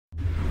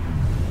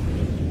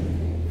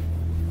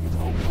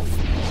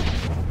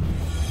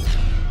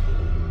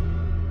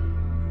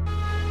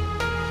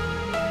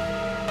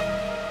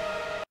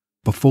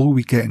before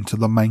we get into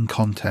the main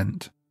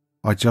content,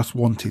 I just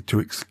wanted to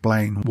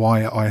explain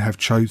why I have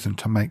chosen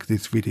to make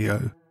this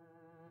video.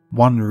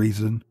 One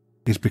reason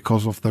is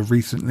because of the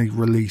recently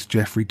released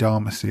Jeffrey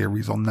Dahmer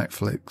series on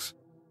Netflix,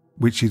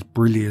 which is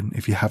brilliant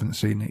if you haven't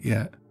seen it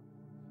yet.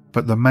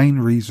 But the main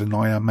reason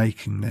I am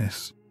making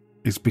this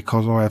is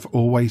because I have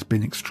always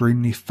been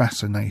extremely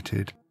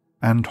fascinated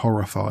and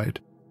horrified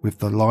with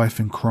the life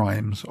and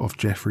crimes of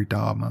Jeffrey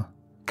Dahmer.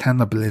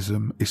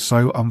 Cannibalism is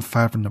so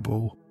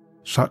unfathomable,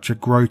 such a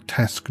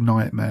grotesque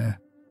nightmare,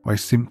 I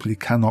simply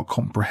cannot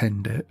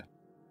comprehend it.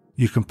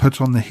 You can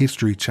put on the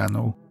History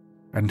Channel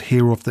and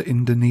hear of the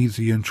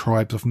Indonesian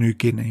tribes of New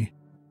Guinea,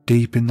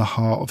 deep in the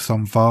heart of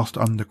some vast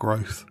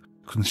undergrowth,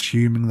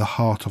 consuming the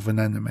heart of an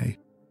enemy,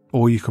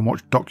 or you can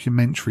watch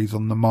documentaries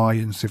on the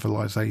Mayan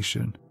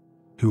civilization,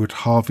 who would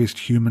harvest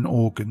human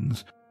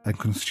organs and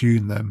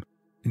consume them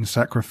in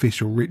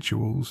sacrificial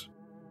rituals.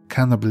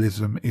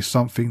 Cannibalism is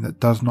something that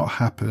does not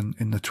happen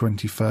in the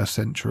 21st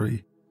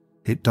century.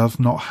 It does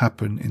not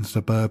happen in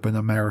suburban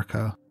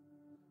America.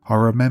 I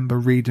remember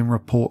reading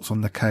reports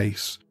on the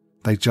case.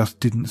 They just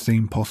didn't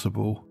seem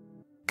possible.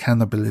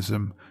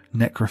 Cannibalism,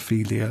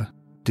 necrophilia,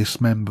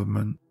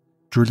 dismemberment,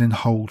 drilling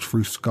holes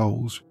through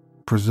skulls,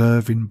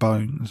 preserving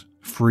bones,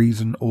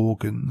 freezing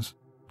organs,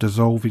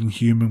 dissolving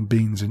human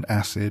beings in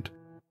acid.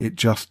 It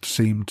just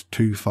seemed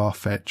too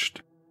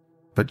far-fetched.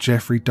 But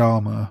Jeffrey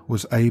Dahmer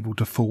was able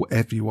to fool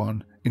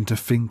everyone into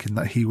thinking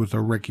that he was a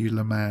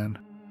regular man.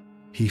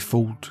 He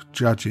fooled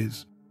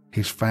judges,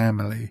 his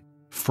family,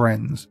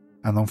 friends,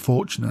 and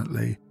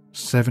unfortunately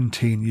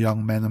 17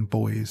 young men and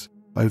boys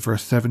over a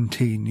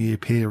 17-year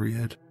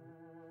period.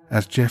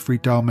 As Jeffrey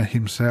Dahmer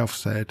himself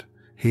said,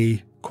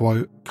 he,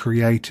 quote,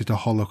 created a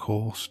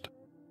Holocaust.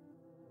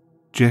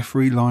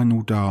 Jeffrey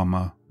Lionel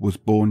Dahmer was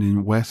born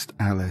in West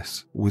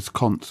Allis,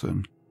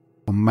 Wisconsin,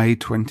 on May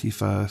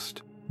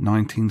 21st,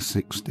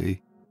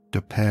 1960,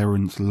 to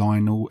parents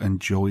Lionel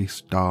and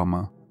Joyce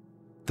Dahmer.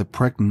 The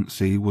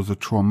pregnancy was a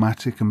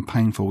traumatic and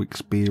painful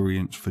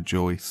experience for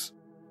Joyce,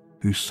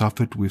 who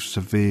suffered with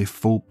severe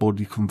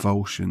full-body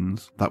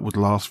convulsions that would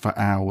last for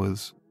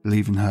hours,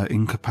 leaving her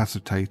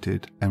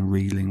incapacitated and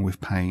reeling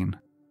with pain.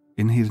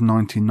 In his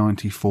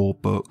 1994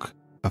 book,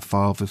 A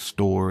Father's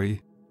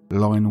Story,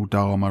 Lionel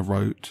Dahmer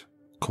wrote,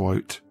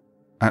 quote,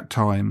 "At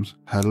times,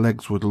 her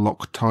legs would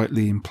lock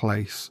tightly in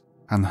place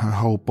and her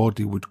whole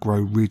body would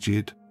grow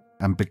rigid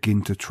and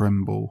begin to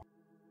tremble.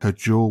 Her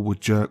jaw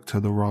would jerk to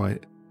the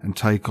right and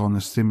take on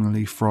a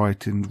similarly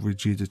frightened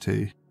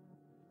rigidity.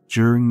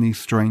 During these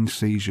strange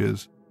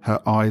seizures,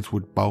 her eyes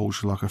would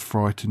bulge like a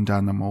frightened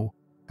animal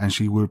and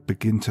she would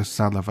begin to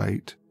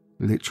salivate,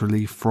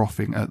 literally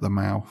frothing at the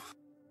mouth."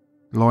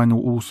 Lionel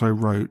also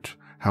wrote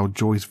how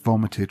Joyce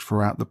vomited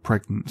throughout the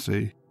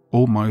pregnancy,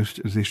 almost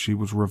as if she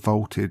was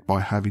revolted by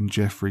having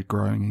Jeffrey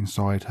growing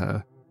inside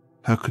her.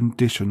 Her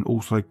condition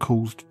also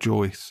caused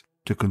Joyce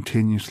to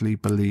continuously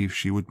believe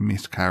she would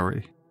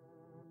miscarry.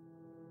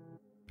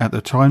 At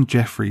the time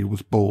Jeffrey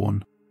was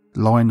born,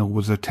 Lionel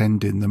was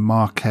attending the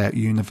Marquette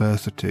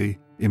University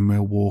in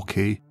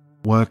Milwaukee,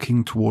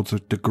 working towards a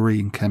degree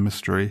in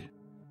chemistry.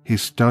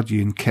 His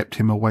studying kept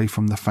him away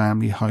from the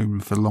family home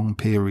for long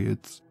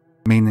periods,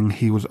 meaning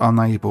he was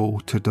unable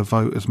to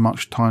devote as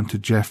much time to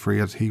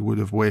Jeffrey as he would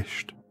have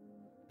wished.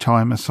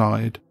 Time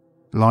aside,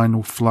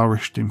 Lionel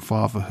flourished in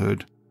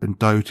fatherhood and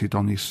doted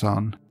on his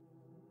son.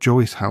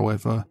 Joyce,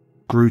 however,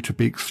 grew to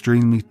be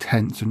extremely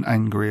tense and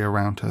angry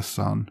around her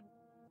son.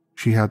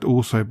 She had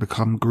also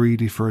become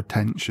greedy for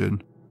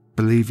attention,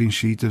 believing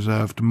she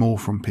deserved more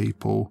from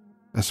people,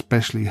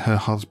 especially her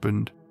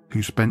husband,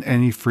 who spent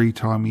any free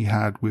time he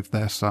had with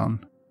their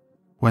son.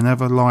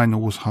 Whenever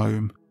Lionel was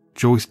home,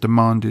 Joyce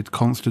demanded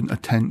constant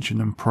attention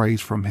and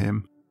praise from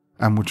him,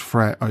 and would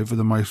fret over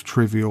the most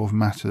trivial of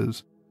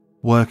matters,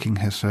 working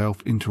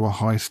herself into a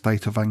high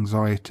state of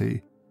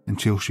anxiety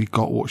until she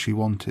got what she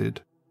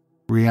wanted.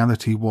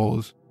 Reality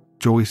was,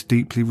 Joyce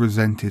deeply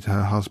resented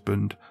her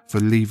husband for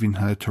leaving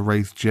her to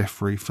raise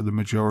Jeffrey for the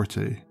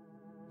majority.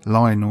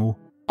 Lionel,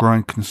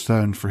 growing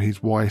concerned for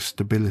his wife's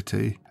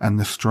stability and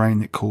the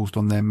strain it caused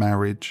on their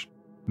marriage,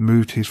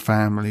 moved his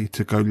family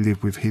to go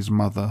live with his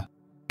mother,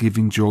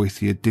 giving Joyce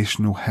the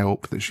additional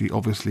help that she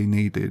obviously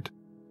needed.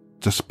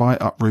 Despite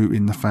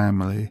uprooting the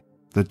family,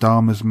 the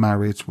Dahmers'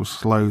 marriage was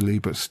slowly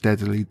but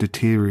steadily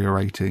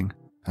deteriorating,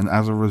 and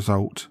as a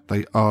result,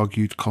 they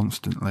argued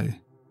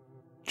constantly.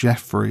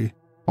 Jeffrey,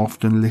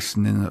 often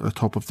listening at the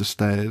top of the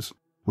stairs,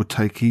 would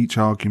take each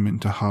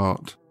argument to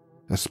heart,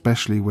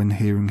 especially when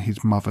hearing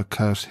his mother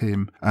curse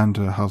him and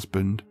her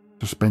husband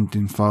for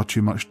spending far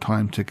too much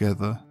time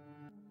together.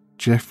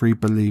 Jeffrey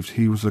believed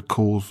he was the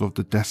cause of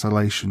the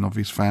desolation of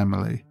his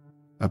family,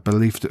 a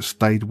belief that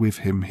stayed with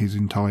him his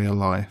entire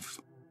life.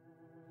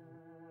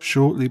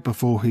 Shortly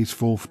before his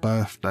 4th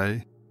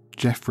birthday,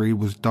 Jeffrey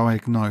was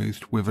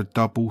diagnosed with a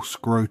double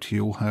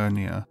scrotal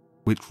hernia,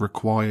 which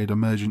required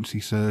emergency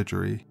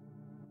surgery.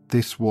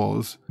 This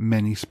was,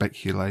 many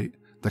speculate,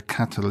 the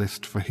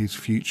catalyst for his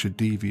future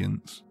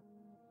deviance.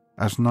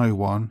 As no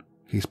one,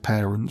 his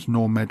parents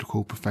nor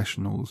medical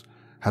professionals,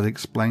 had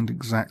explained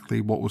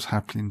exactly what was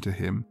happening to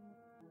him.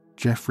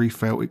 Jeffrey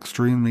felt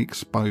extremely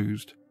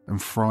exposed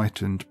and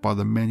frightened by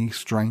the many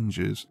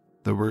strangers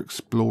that were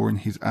exploring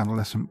his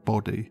adolescent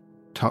body,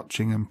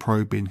 touching and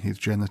probing his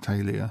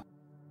genitalia.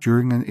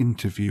 During an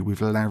interview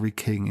with Larry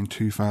King in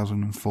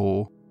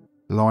 2004,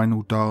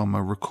 Lionel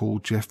Dahmer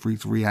recalled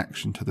Jeffrey's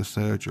reaction to the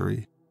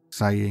surgery,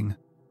 saying,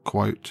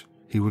 quote,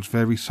 "He was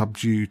very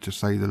subdued to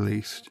say the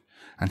least,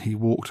 and he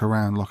walked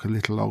around like a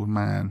little old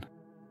man.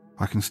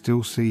 I can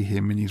still see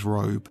him in his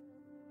robe.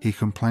 He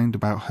complained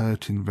about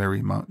hurting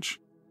very much.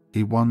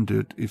 He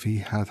wondered if he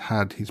had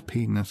had his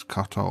penis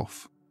cut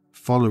off."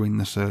 Following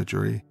the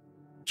surgery,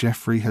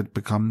 Jeffrey had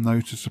become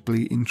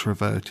noticeably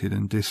introverted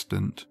and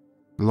distant,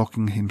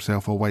 locking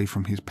himself away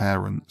from his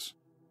parents.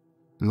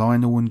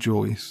 Lionel and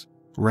Joyce,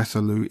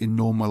 resolute in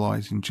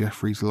normalizing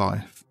Jeffrey's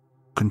life,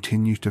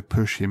 continued to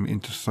push him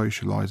into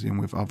socializing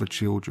with other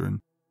children.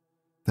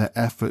 Their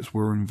efforts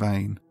were in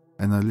vain,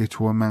 and the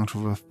little amount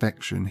of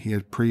affection he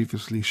had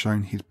previously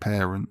shown his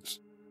parents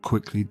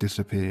quickly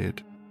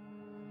disappeared.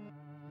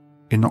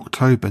 In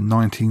October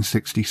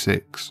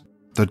 1966,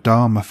 the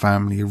Dahmer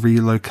family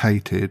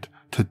relocated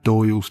to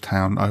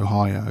Doylestown,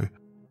 Ohio,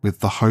 with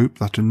the hope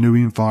that a new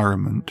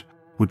environment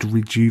would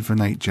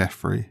rejuvenate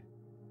Jeffrey.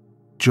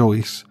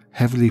 Joyce,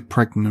 heavily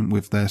pregnant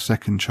with their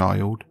second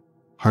child,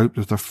 hoped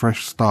that a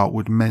fresh start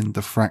would mend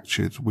the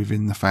fractures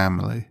within the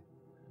family.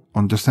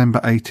 On December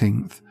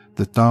 18th,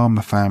 the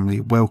Dahmer family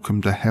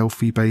welcomed a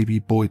healthy baby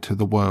boy to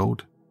the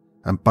world,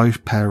 and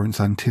both parents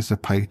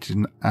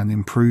anticipated an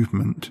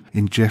improvement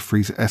in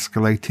Jeffrey's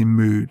escalating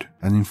mood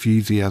and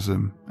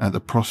enthusiasm at the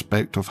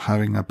prospect of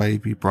having a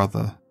baby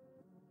brother.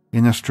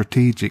 In a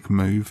strategic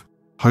move,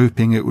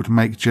 hoping it would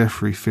make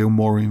Jeffrey feel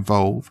more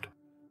involved,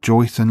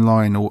 Joyce and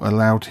Lionel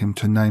allowed him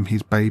to name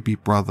his baby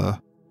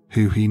brother,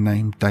 who he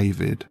named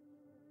David.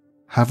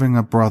 Having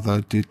a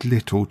brother did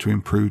little to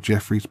improve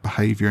Jeffrey's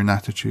behaviour and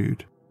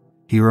attitude.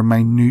 He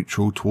remained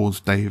neutral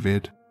towards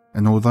David,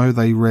 and although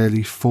they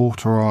rarely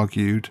fought or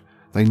argued,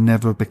 they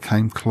never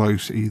became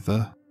close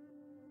either.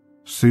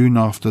 Soon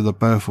after the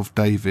birth of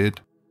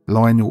David,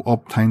 Lionel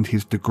obtained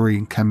his degree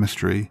in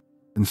chemistry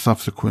and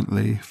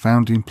subsequently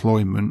found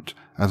employment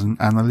as an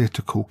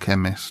analytical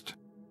chemist.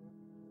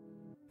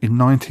 In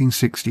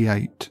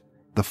 1968,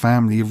 the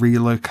family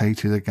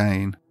relocated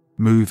again,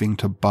 moving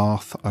to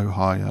Bath,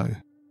 Ohio.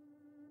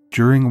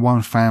 During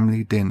one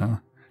family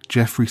dinner,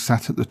 Jeffrey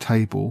sat at the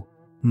table,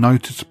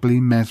 noticeably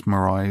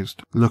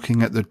mesmerized,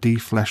 looking at the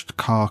defleshed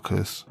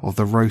carcass of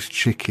the roast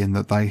chicken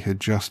that they had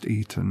just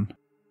eaten.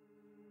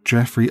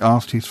 Jeffrey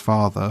asked his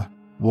father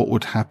what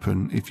would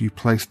happen if you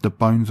placed the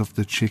bones of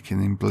the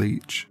chicken in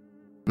bleach.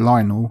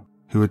 Lionel,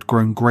 who had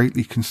grown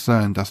greatly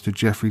concerned as to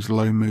Jeffrey's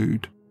low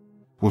mood,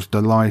 was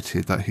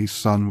delighted that his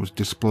son was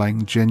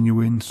displaying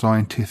genuine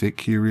scientific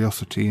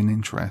curiosity and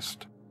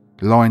interest.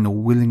 Lionel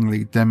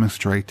willingly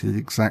demonstrated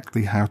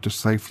exactly how to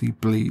safely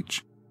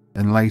bleach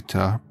and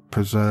later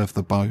preserve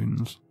the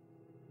bones.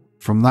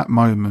 From that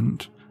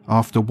moment,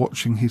 after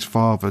watching his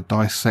father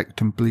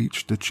dissect and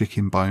bleach the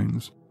chicken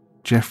bones,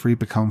 Jeffrey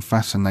became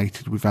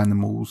fascinated with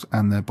animals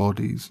and their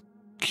bodies,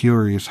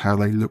 curious how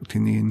they looked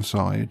in the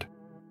inside.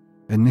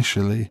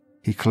 Initially,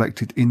 he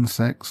collected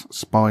insects,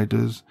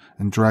 spiders,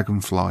 and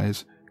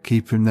dragonflies,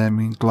 keeping them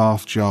in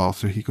glass jars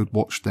so he could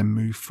watch them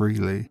move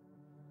freely.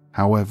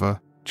 However,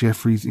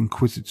 Jeffrey's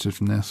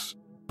inquisitiveness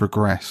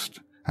progressed,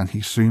 and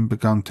he soon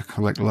began to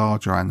collect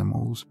larger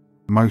animals,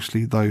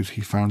 mostly those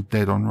he found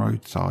dead on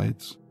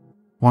roadsides.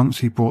 Once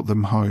he brought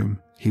them home,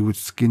 he would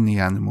skin the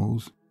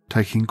animals,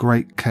 taking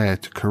great care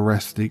to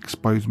caress the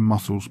exposed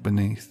muscles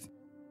beneath.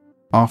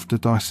 After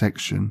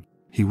dissection,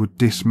 he would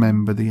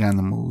dismember the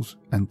animals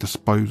and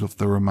dispose of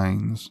the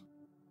remains.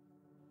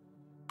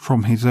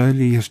 From his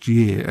earliest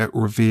year at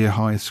Revere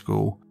High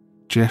School,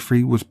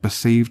 Jeffrey was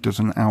perceived as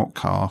an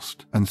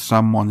outcast and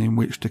someone in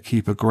which to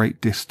keep a great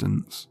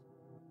distance.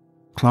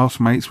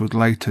 Classmates would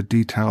later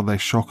detail their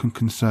shock and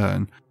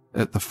concern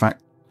at the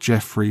fact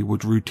Jeffrey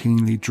would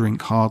routinely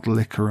drink hard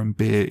liquor and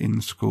beer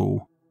in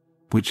school,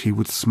 which he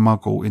would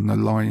smuggle in the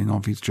lining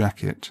of his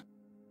jacket.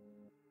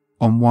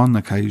 On one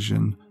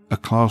occasion, a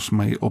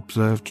classmate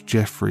observed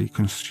Jeffrey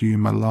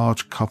consume a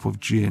large cup of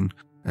gin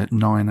at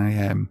 9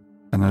 a.m.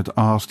 and had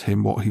asked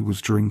him what he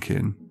was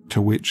drinking,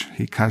 to which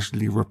he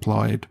casually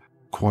replied,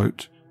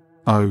 quote,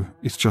 "Oh,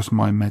 it's just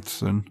my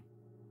medicine."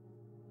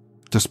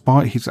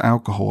 Despite his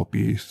alcohol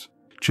abuse,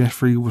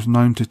 Jeffrey was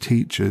known to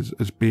teachers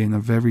as being a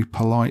very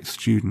polite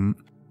student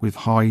with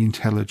high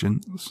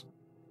intelligence.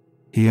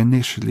 He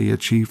initially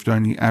achieved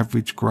only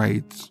average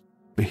grades,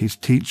 but his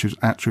teachers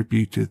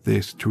attributed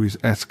this to his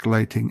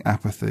escalating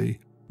apathy,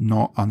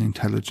 not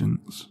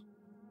unintelligence.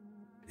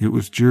 It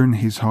was during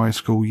his high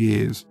school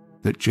years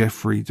that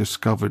Jeffrey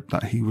discovered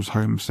that he was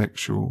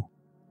homosexual.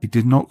 He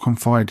did not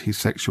confide his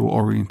sexual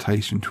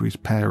orientation to his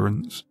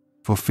parents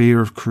for fear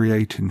of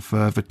creating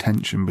further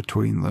tension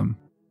between them.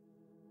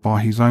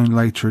 By his own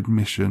later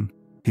admission,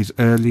 his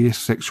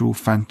earliest sexual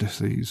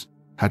fantasies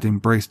had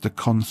embraced the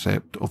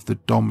concept of the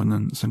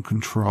dominance and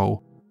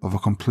control of a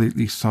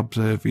completely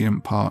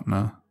subservient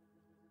partner.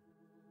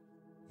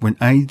 When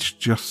aged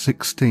just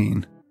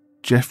 16,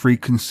 Jeffrey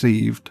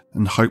conceived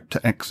and hoped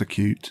to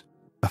execute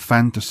a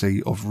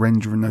fantasy of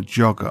rendering a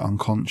jogger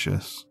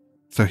unconscious,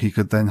 so he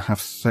could then have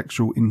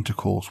sexual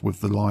intercourse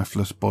with the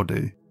lifeless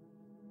body.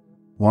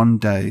 One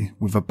day,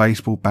 with a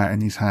baseball bat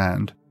in his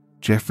hand,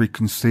 Jeffrey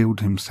concealed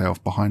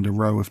himself behind a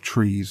row of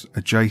trees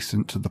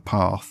adjacent to the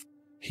path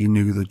he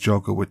knew the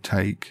jogger would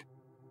take.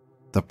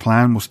 The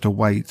plan was to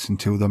wait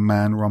until the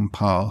man ran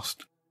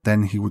past,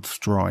 then he would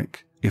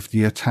strike. If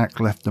the attack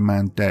left the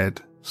man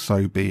dead,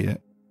 so be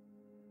it.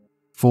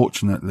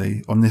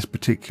 Fortunately, on this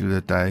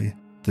particular day,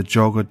 the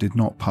jogger did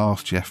not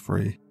pass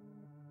Jeffrey.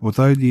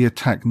 Although the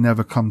attack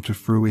never come to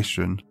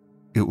fruition,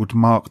 it would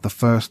mark the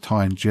first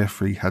time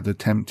Jeffrey had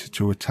attempted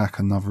to attack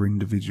another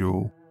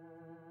individual.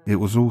 It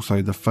was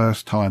also the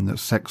first time that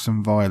sex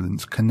and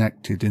violence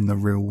connected in the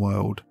real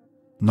world,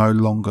 no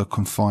longer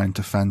confined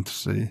to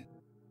fantasy.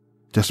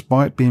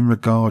 Despite being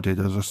regarded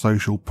as a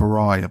social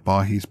pariah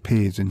by his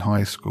peers in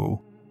high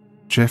school,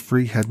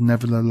 Jeffrey had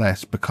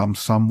nevertheless become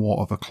somewhat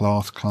of a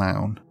class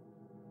clown,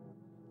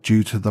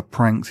 due to the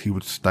pranks he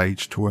would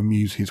stage to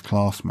amuse his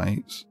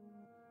classmates.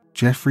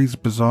 Jeffrey's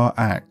bizarre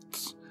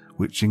acts,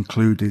 which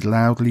included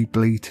loudly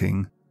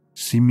bleating,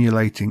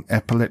 simulating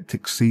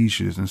epileptic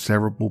seizures and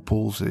cerebral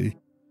palsy,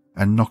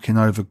 and knocking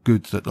over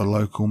goods at the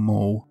local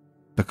mall,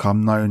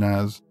 become known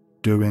as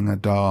doing a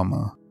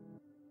Dahmer.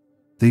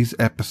 These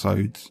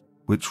episodes,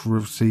 which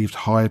received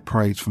high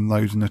praise from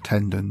those in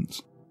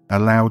attendance,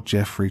 allowed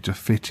Jeffrey to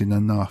fit in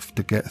enough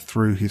to get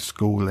through his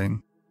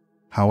schooling.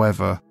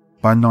 However,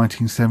 by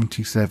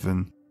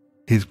 1977,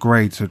 his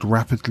grades had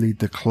rapidly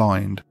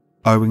declined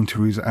owing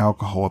to his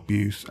alcohol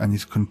abuse and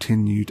his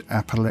continued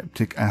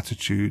epileptic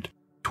attitude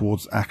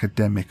towards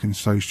academic and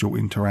social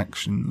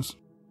interactions.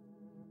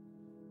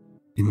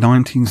 In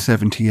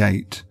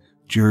 1978,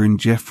 during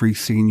Jeffrey's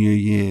senior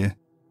year,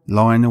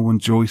 Lionel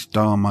and Joyce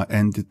Dahmer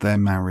ended their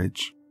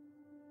marriage.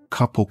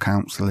 Couple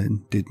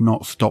counselling did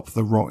not stop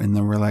the rot in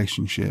the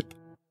relationship,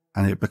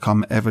 and it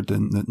became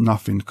evident that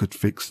nothing could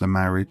fix the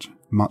marriage,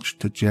 much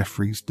to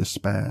Jeffrey's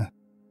despair.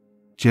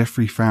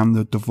 Jeffrey found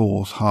the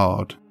divorce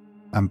hard,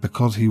 and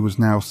because he was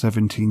now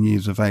 17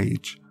 years of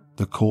age,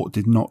 the court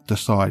did not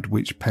decide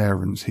which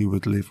parents he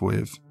would live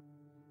with.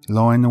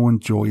 Lionel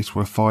and Joyce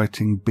were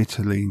fighting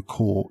bitterly in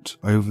court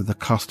over the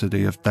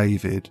custody of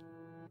David,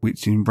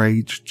 which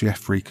enraged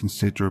Jeffrey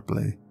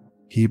considerably.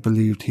 He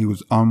believed he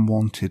was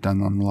unwanted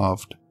and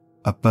unloved,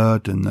 a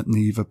burden that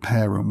neither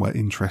parent were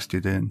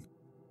interested in.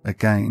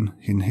 Again,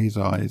 in his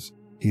eyes,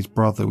 his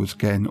brother was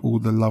getting all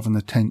the love and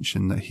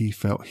attention that he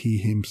felt he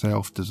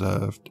himself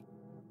deserved.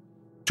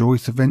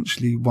 Joyce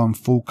eventually won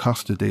full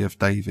custody of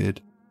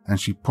David,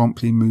 and she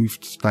promptly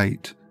moved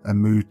state and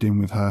moved in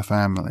with her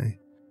family.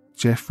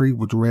 Jeffrey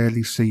would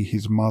rarely see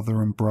his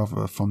mother and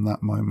brother from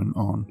that moment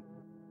on.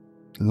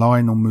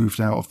 Lionel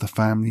moved out of the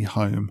family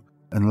home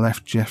and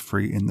left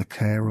Jeffrey in the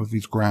care of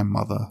his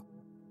grandmother.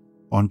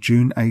 On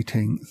June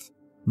 18th,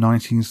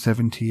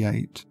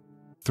 1978,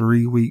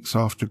 3 weeks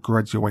after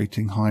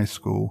graduating high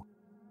school,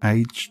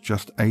 aged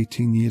just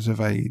 18 years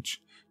of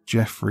age,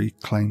 Jeffrey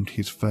claimed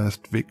his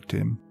first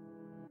victim.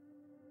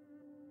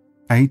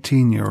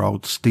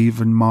 18-year-old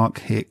Stephen Mark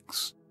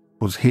Hicks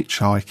was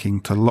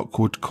hitchhiking to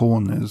Lockwood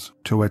Corners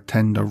to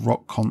attend a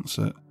rock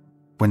concert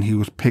when he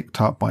was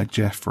picked up by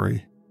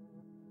Jeffrey.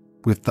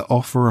 With the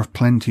offer of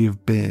plenty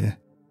of beer,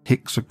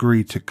 Hicks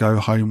agreed to go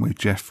home with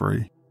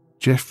Jeffrey.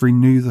 Jeffrey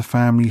knew the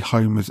family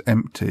home was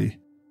empty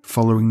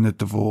following the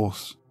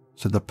divorce,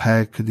 so the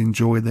pair could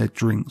enjoy their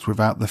drinks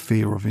without the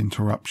fear of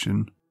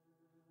interruption.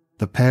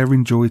 The pair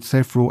enjoyed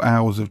several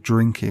hours of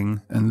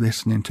drinking and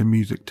listening to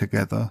music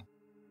together.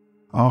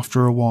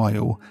 After a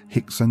while,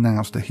 Hicks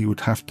announced that he would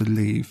have to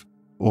leave,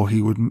 or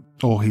he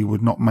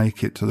would not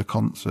make it to the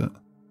concert.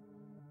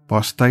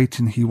 By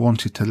stating he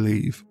wanted to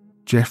leave,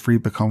 Jeffrey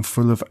became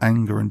full of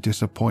anger and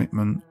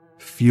disappointment,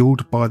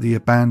 fueled by the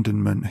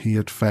abandonment he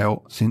had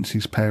felt since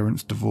his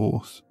parents'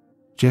 divorce.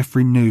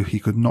 Jeffrey knew he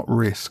could not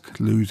risk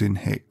losing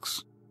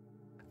Hicks.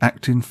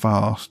 Acting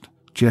fast,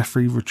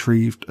 Jeffrey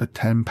retrieved a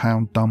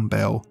 10-pound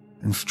dumbbell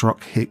and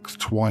struck Hicks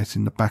twice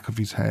in the back of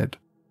his head.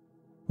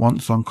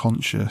 Once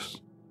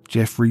unconscious,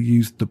 Jeffrey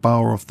used the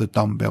bar of the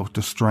dumbbell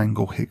to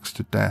strangle Hicks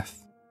to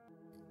death.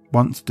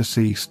 Once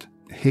deceased,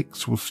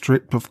 Hicks was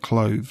stripped of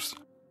clothes,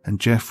 and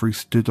Jeffrey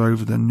stood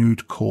over the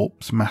nude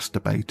corpse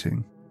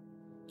masturbating.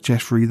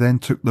 Jeffrey then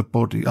took the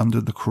body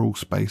under the crawl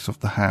space of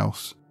the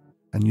house,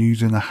 and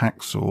using a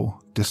hacksaw,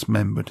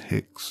 dismembered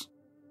Hicks.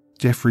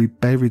 Jeffrey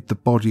buried the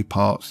body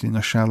parts in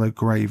a shallow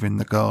grave in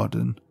the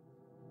garden.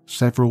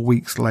 Several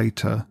weeks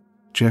later,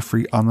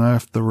 Jeffrey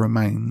unearthed the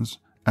remains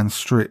and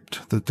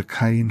stripped the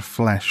decaying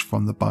flesh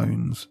from the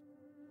bones.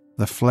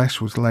 The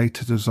flesh was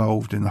later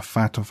dissolved in a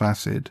vat of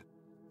acid,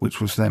 which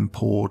was then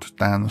poured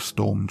down a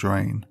storm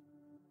drain.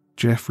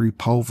 Jeffrey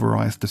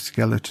pulverized the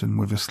skeleton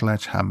with a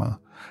sledgehammer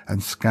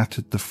and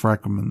scattered the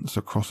fragments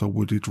across a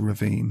wooded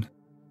ravine.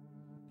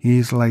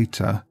 Years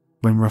later,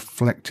 when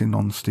reflecting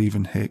on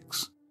Stephen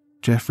Hicks,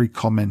 Jeffrey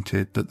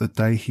commented that the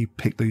day he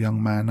picked the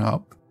young man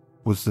up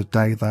was the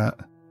day that,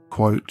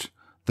 quote,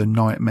 the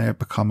nightmare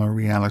become a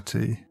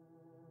reality.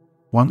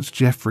 Once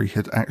Jeffrey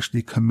had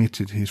actually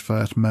committed his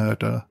first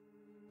murder,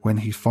 when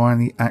he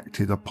finally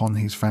acted upon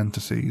his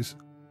fantasies,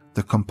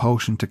 the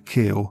compulsion to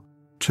kill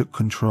took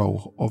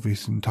control of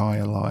his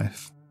entire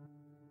life.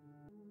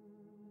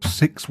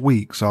 6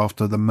 weeks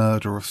after the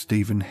murder of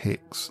Stephen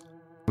Hicks,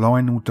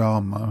 Lionel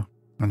Dahmer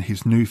and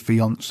his new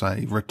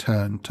fiancée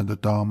returned to the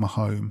Dahmer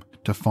home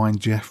to find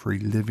Jeffrey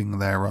living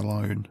there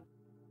alone.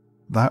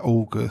 That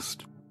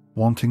August,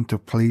 wanting to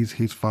please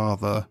his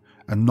father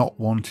and not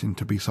wanting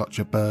to be such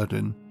a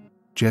burden,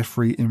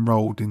 Jeffrey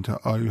enrolled into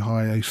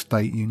Ohio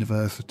State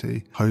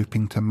University,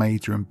 hoping to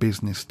major in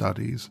business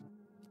studies.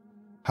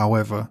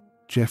 However,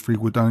 Jeffrey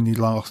would only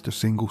last a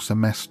single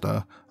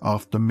semester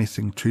after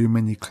missing too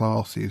many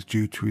classes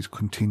due to his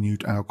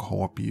continued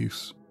alcohol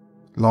abuse.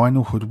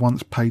 Lionel had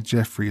once paid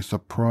Jeffrey a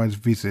surprise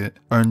visit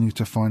only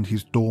to find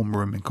his dorm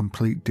room in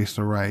complete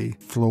disarray,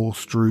 floor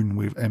strewn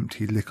with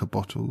empty liquor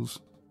bottles.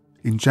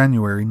 In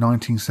January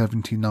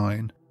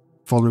 1979,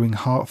 following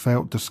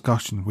heartfelt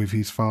discussion with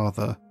his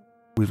father,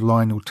 with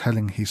Lionel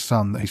telling his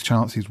son that his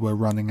chances were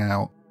running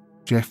out,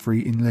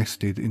 Jeffrey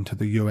enlisted into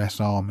the US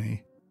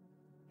Army.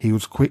 He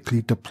was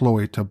quickly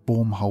deployed to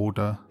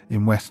Baumholder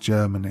in West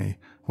Germany,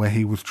 where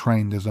he was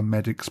trained as a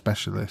medic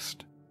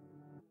specialist.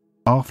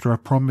 After a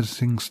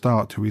promising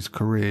start to his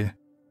career,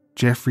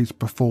 Jeffrey's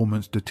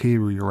performance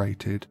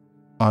deteriorated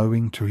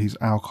owing to his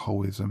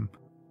alcoholism,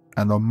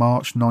 and on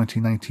March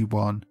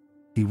 1981,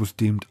 he was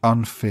deemed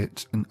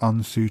unfit and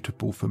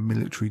unsuitable for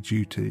military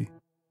duty.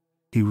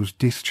 He was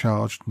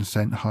discharged and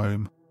sent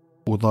home,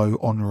 although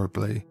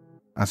honourably,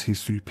 as his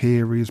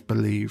superiors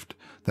believed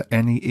that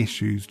any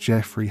issues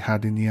Jeffrey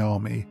had in the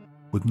army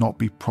would not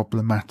be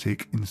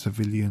problematic in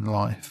civilian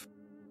life.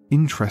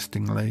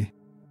 Interestingly,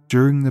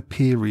 during the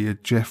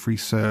period Jeffrey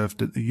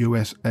served at the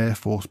US Air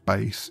Force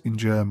Base in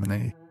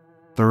Germany,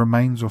 the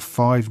remains of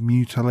 5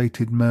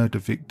 mutilated murder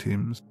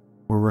victims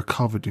were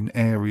recovered in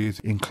areas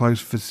in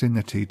close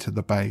vicinity to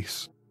the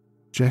base.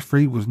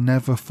 Jeffrey was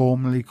never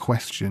formally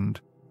questioned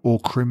or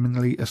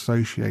criminally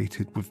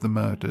associated with the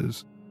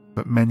murders,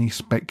 but many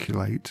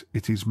speculate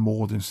it is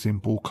more than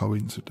simple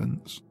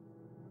coincidence.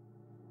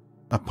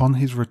 Upon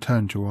his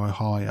return to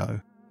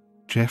Ohio,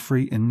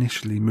 Jeffrey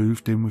initially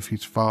moved in with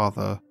his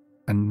father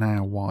and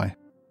now wife.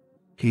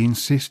 He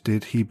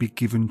insisted he be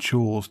given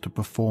chores to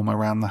perform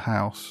around the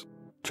house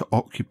to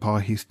occupy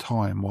his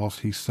time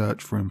whilst he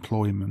searched for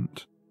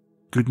employment.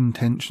 Good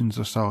intentions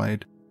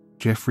aside,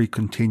 Jeffrey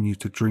continued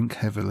to drink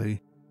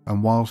heavily,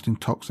 and whilst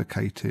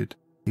intoxicated,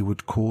 he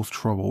would cause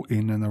trouble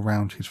in and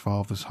around his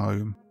father's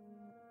home.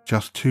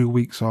 Just 2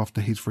 weeks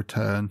after his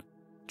return,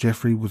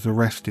 Jeffrey was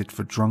arrested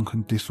for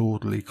drunken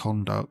disorderly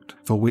conduct,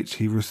 for which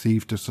he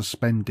received a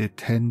suspended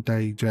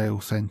 10-day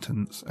jail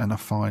sentence and a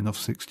fine of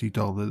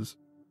 $60.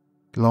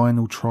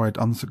 Lionel tried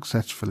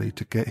unsuccessfully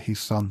to get his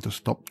son to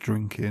stop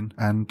drinking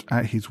and,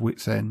 at his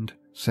wit's end,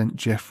 sent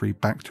Jeffrey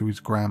back to his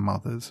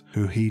grandmother's,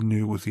 who he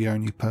knew was the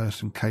only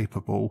person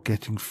capable of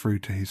getting through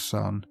to his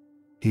son.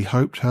 He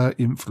hoped her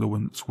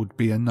influence would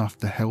be enough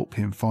to help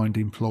him find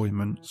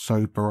employment,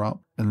 sober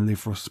up, and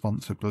live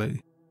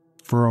responsibly.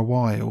 For a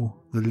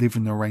while, the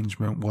living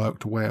arrangement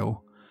worked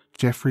well.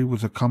 Jeffrey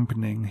was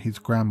accompanying his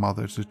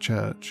grandmother to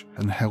church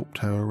and helped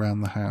her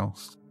around the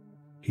house.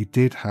 He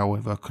did,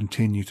 however,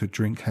 continue to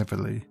drink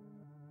heavily.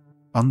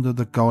 Under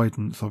the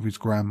guidance of his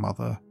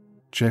grandmother,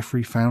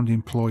 Jeffrey found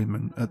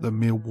employment at the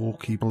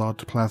Milwaukee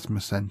Blood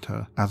Plasma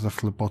Center as a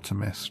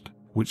phlebotomist,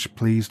 which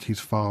pleased his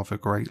father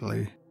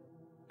greatly.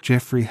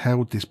 Jeffrey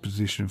held this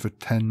position for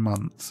 10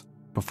 months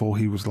before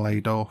he was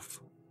laid off.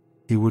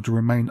 He would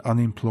remain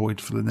unemployed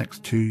for the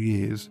next 2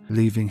 years,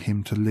 leaving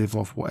him to live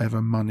off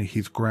whatever money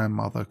his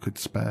grandmother could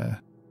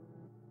spare.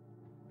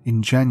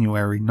 In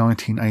January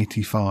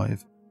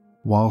 1985,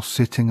 while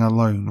sitting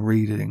alone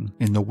reading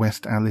in the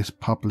West Allis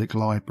Public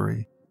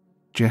Library,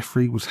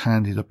 Jeffrey was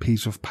handed a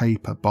piece of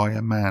paper by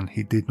a man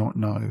he did not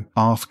know,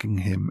 asking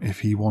him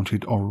if he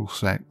wanted oral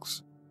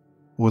sex.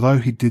 Although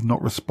he did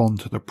not respond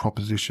to the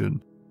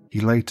proposition, he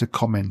later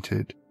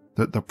commented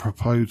that the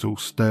proposal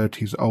stirred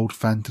his old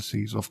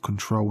fantasies of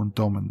control and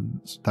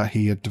dominance that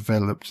he had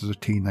developed as a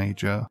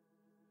teenager.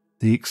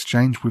 The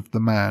exchange with the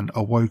man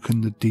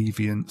awoken the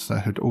deviance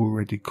that had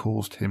already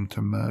caused him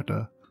to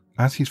murder.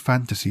 As his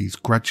fantasies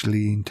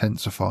gradually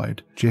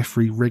intensified,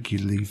 Jeffrey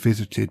regularly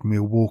visited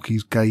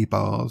Milwaukee's gay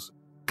bars,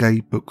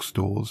 gay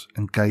bookstores,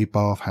 and gay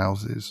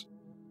bathhouses.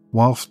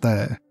 Whilst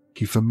there,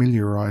 he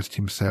familiarized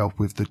himself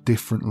with the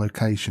different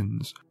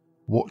locations,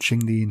 watching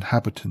the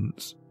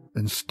inhabitants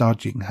and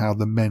studying how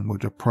the men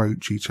would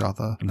approach each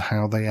other and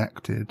how they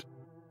acted.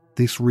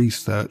 This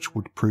research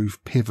would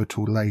prove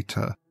pivotal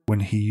later when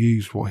he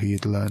used what he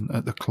had learned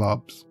at the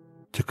clubs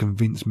to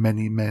convince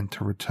many men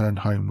to return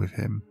home with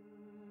him.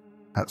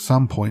 At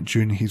some point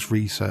during his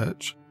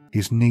research,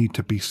 his need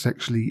to be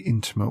sexually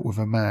intimate with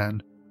a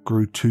man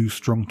grew too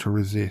strong to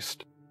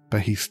resist,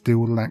 but he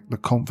still lacked the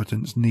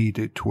confidence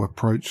needed to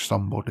approach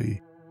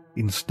somebody.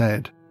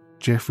 Instead,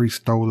 Jeffrey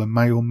stole a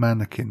male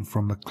mannequin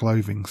from a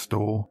clothing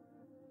store.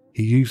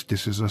 He used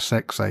this as a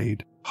sex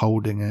aid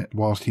holding it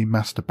whilst he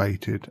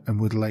masturbated and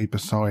would lay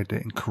beside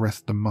it and caress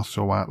the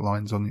muscle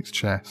outlines on its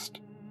chest.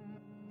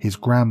 His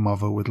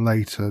grandmother would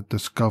later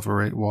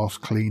discover it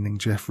whilst cleaning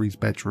Jeffrey's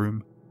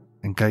bedroom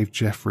and gave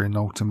Jeffrey an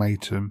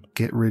ultimatum: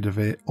 get rid of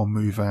it or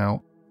move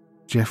out.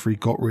 Jeffrey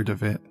got rid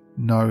of it,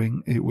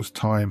 knowing it was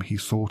time he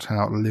sought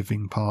out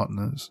living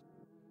partners.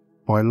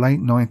 By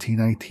late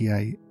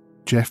 1988,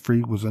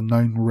 Jeffrey was a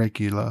known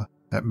regular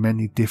at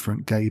many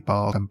different gay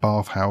bars and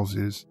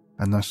bathhouses,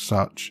 and as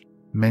such,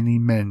 many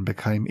men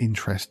became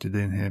interested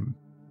in him.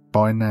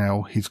 By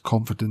now, his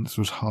confidence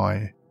was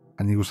high,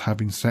 and he was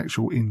having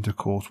sexual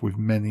intercourse with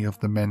many of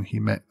the men he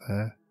met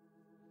there.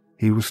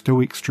 He was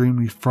still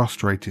extremely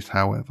frustrated,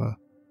 however,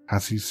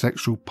 as his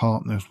sexual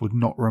partners would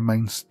not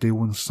remain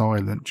still and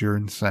silent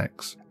during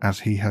sex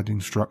as he had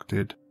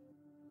instructed.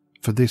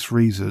 For this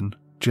reason,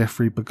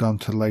 Jeffrey began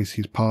to lace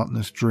his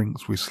partner's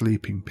drinks with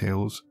sleeping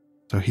pills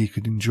so he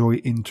could enjoy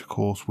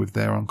intercourse with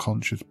their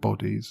unconscious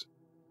bodies.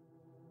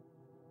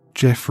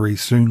 Jeffrey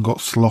soon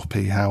got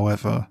sloppy,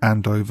 however,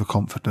 and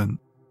overconfident,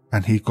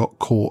 and he got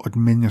caught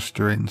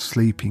administering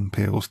sleeping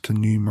pills to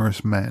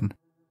numerous men.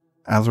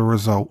 As a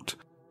result,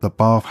 the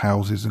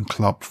bathhouses and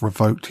clubs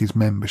revoked his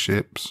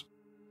memberships.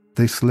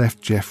 This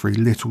left Jeffrey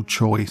little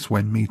choice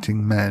when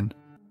meeting men,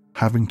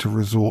 having to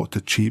resort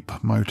to cheap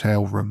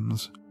motel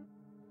rooms.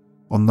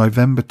 On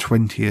November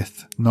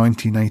 20th,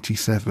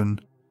 1987,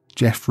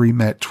 Jeffrey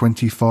met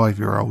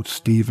 25-year-old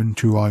Stephen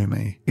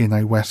Tuomi in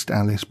a West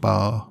Alice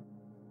bar.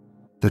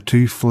 The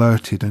two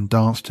flirted and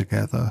danced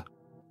together,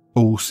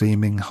 all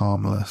seeming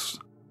harmless.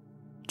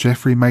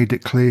 Jeffrey made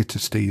it clear to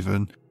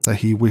Stephen that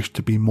he wished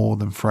to be more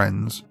than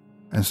friends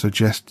and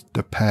suggested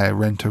the pair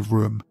rent a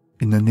room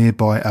in the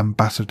nearby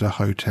Ambassador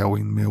Hotel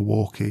in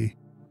Milwaukee.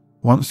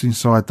 Once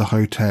inside the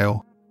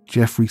hotel,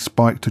 Jeffrey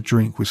spiked a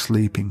drink with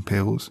sleeping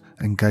pills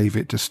and gave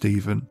it to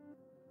Stephen.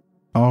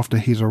 After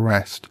his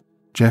arrest,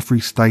 Jeffrey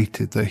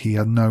stated that he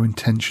had no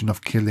intention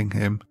of killing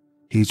him,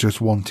 he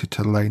just wanted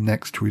to lay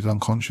next to his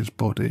unconscious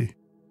body.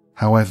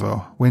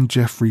 However, when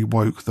Jeffrey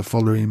woke the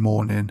following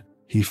morning,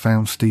 he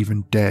found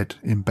Stephen dead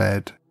in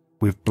bed,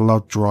 with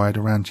blood dried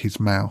around his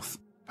mouth,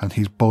 and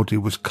his body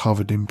was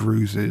covered in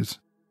bruises.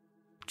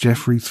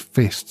 Jeffrey's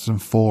fists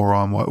and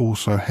forearm were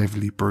also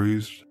heavily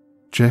bruised.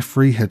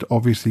 Jeffrey had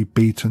obviously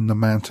beaten the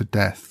man to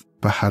death,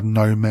 but had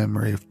no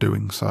memory of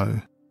doing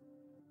so.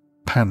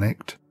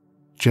 Panicked,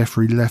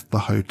 Jeffrey left the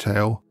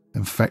hotel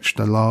and fetched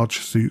a large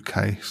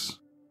suitcase.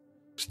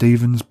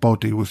 Stephen's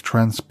body was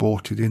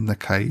transported in the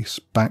case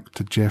back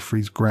to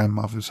Jeffrey's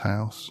grandmother's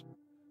house,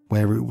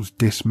 where it was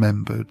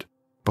dismembered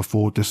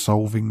before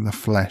dissolving the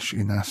flesh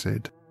in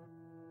acid.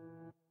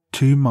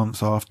 2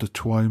 months after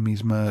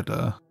Tuomi's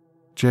murder,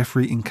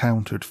 Jeffrey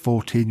encountered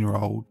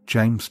 14-year-old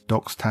James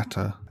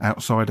Doxtatter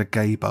outside a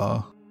gay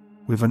bar.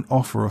 With an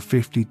offer of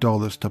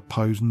 $50 to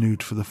pose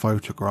nude for the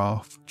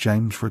photograph,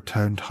 James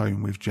returned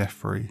home with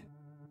Jeffrey.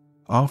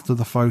 After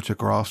the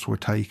photographs were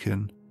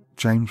taken,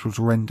 James was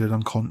rendered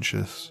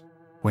unconscious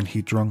when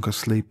he drank a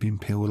sleeping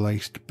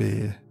pill-laced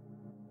beer.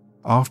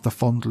 After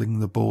fondling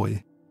the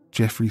boy,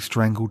 Jeffrey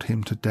strangled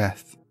him to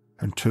death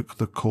and took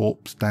the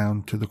corpse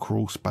down to the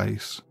crawl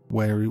space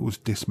where it was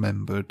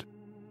dismembered.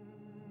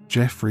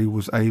 Jeffrey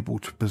was able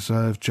to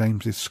preserve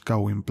James's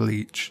skull in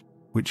bleach,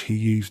 which he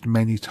used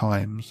many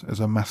times as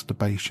a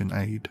masturbation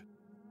aid.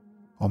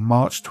 On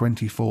March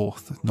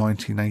 24th,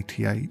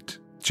 1988,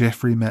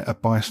 Jeffrey met a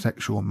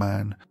bisexual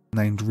man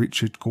named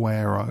Richard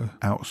Guerrero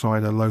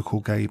outside a local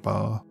gay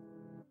bar.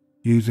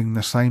 Using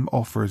the same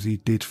offer as he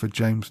did for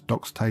James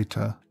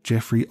Doxtatter,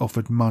 Jeffrey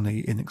offered money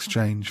in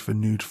exchange for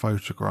nude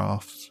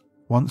photographs.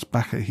 Once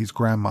back at his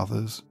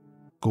grandmother's,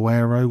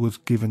 Guerrero was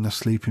given a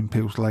sleeping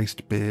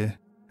pills-laced beer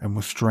and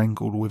was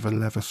strangled with a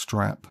leather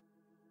strap.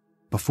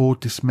 Before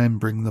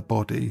dismembering the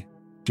body,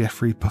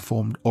 Jeffrey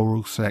performed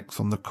oral sex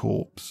on the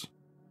corpse.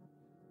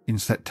 In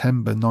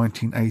September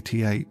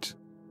 1988,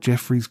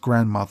 Jeffrey's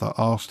grandmother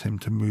asked him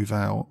to move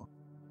out.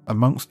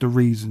 Amongst the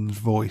reasons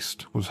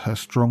voiced was her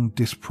strong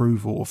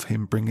disapproval of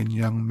him bringing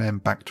young men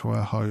back to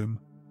her home.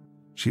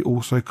 She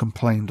also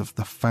complained of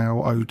the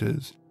foul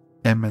odours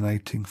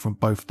emanating from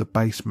both the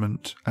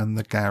basement and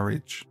the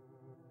garage.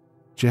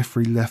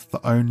 Jeffrey left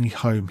the only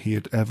home he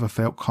had ever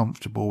felt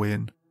comfortable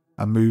in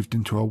and moved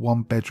into a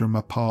one-bedroom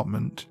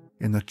apartment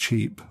in a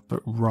cheap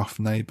but rough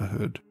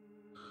neighbourhood.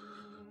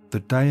 The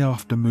day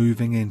after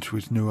moving into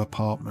his new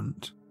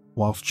apartment,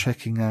 whilst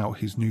checking out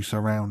his new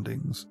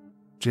surroundings,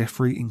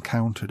 Jeffrey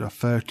encountered a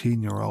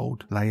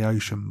 13-year-old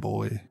Laotian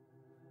boy.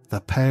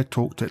 The pair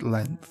talked at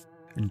length,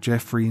 and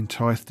Jeffrey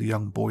enticed the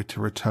young boy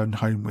to return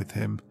home with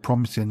him,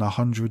 promising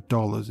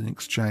 $100 in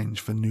exchange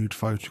for nude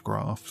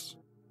photographs.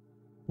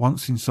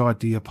 Once inside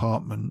the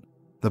apartment,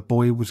 the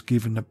boy was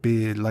given a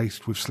beer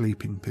laced with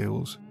sleeping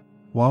pills.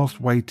 Whilst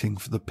waiting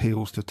for the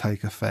pills to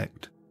take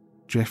effect,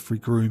 Jeffrey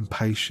grew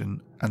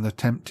impatient and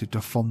attempted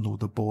to fondle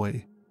the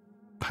boy.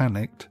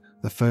 Panicked,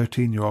 the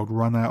 13-year-old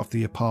ran out of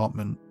the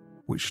apartment,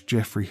 which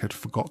Jeffrey had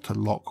forgot to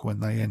lock when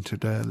they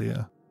entered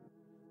earlier.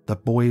 The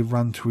boy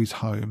ran to his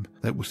home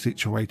that was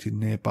situated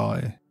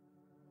nearby.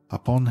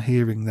 Upon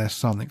hearing their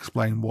son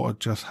explain what had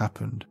just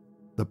happened,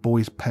 the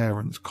boy's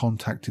parents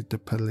contacted the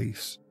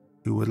police,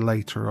 who would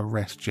later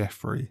arrest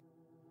Jeffrey.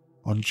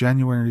 On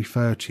January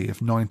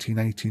 30th,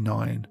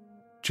 1989,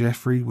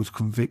 Jeffrey was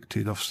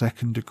convicted of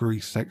second-degree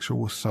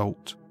sexual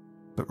assault,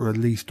 but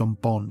released on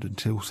bond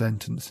until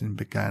sentencing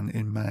began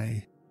in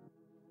May.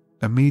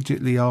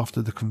 Immediately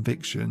after the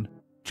conviction,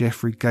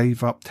 Jeffrey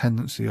gave up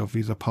tenancy of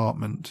his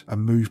apartment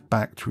and moved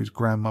back to his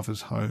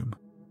grandmother's home.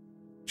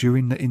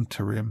 During the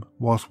interim,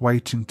 whilst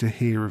waiting to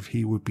hear if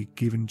he would be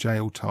given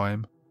jail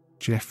time,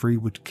 Jeffrey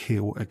would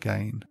kill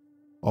again.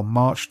 On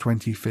March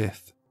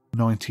 25th,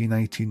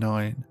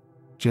 1989,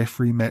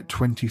 Jeffrey met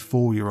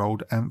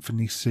 24-year-old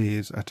Anthony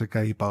Sears at a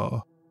gay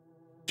bar.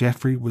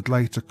 Jeffrey would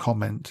later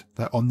comment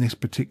that on this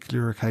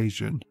particular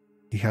occasion,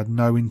 he had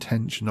no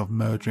intention of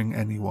murdering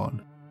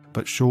anyone,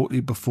 but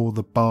shortly before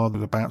the bar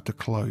was about to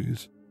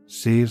close,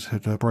 Sears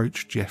had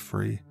approached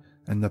Jeffrey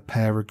and the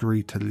pair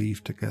agreed to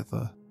leave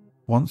together.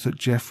 Once at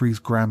Jeffrey's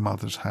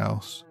grandmother's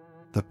house,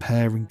 the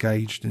pair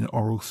engaged in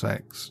oral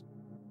sex.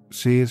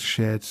 Sears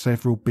shared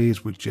several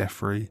beers with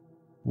Jeffrey,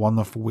 one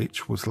of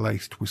which was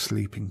laced with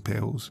sleeping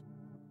pills.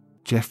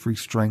 Jeffrey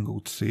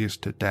strangled Sears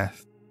to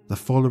death. The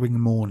following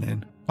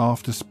morning,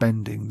 after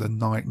spending the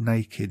night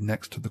naked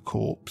next to the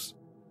corpse,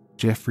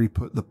 Jeffrey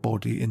put the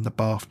body in the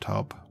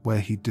bathtub where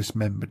he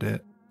dismembered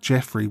it.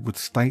 Jeffrey would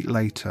state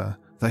later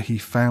that he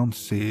found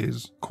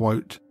Sears,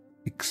 quote,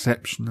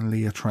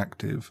 exceptionally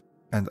attractive,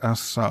 and as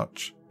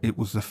such, it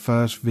was the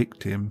first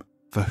victim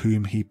for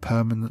whom he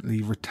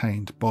permanently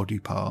retained body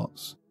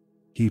parts.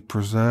 He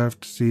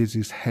preserved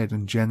Sears's head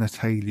and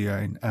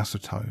genitalia in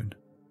acetone,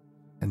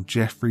 and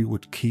Jeffrey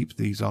would keep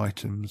these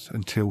items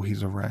until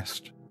his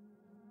arrest.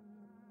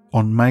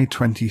 On May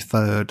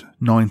 23rd,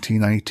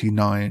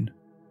 1989,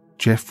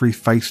 Jeffrey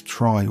faced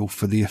trial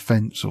for the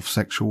offence of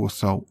sexual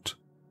assault.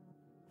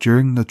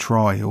 During the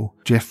trial,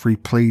 Jeffrey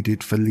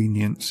pleaded for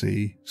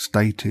leniency,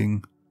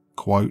 stating,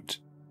 quote,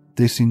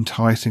 "This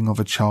enticing of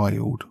a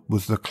child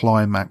was the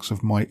climax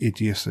of my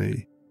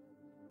idiocy.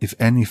 If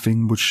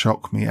anything would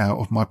shock me out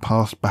of my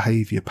past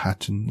behaviour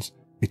patterns,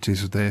 it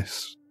is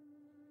this."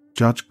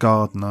 Judge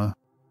Gardner,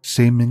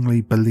 seemingly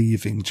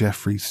believing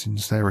Jeffrey's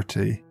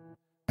sincerity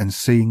and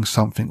seeing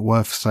something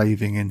worth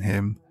saving in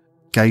him,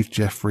 gave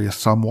Jeffrey a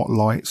somewhat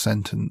light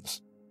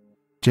sentence.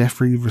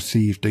 Jeffrey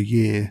received a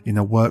year in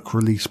a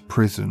work-release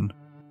prison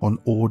on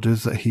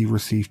orders that he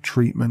receive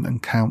treatment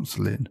and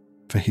counselling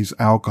for his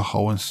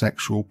alcohol and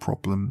sexual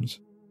problems.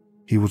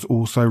 He was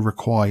also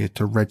required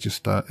to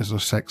register as a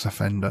sex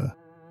offender.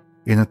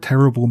 In a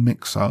terrible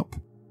mix-up,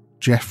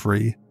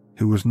 Jeffrey,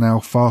 who was now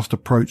fast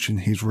approaching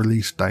his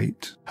release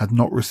date, had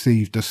not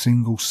received a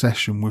single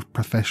session with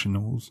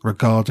professionals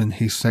regarding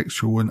his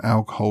sexual and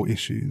alcohol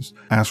issues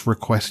as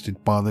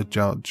requested by the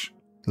judge.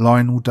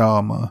 Lionel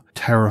Dahmer,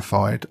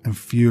 terrified and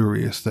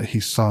furious that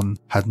his son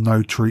had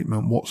no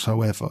treatment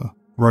whatsoever,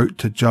 wrote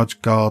to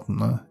Judge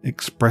Gardner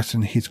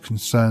expressing his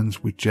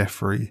concerns with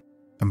Jeffrey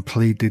and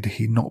pleaded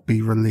he not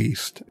be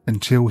released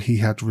until he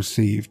had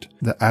received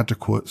the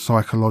adequate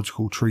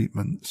psychological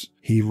treatments.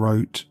 He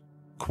wrote,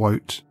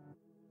 quote,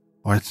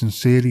 "I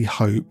sincerely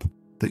hope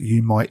that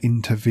you might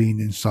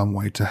intervene in some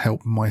way to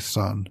help my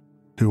son,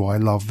 who I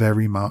love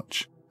very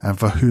much and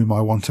for whom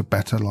I want a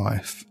better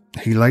life."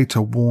 He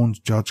later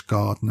warned Judge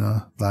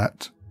Gardner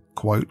that,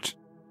 quote,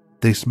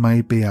 "This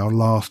may be our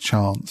last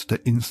chance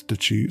to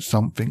institute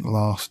something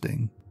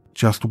lasting."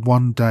 Just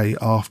one day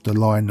after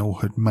Lionel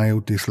had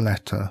mailed this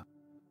letter,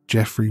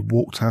 Jeffrey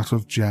walked out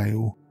of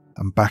jail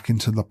and back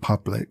into the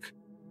public,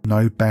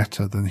 no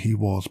better than he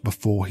was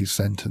before his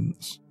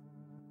sentence.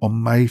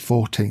 On May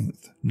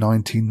 14th,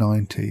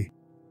 1990,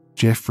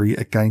 Jeffrey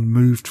again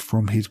moved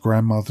from his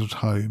grandmother's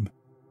home,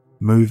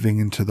 moving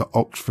into the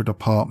Oxford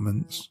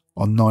Apartments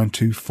on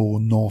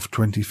 924 North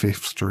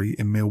 25th Street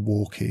in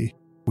Milwaukee.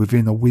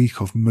 Within a week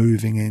of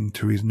moving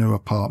into his new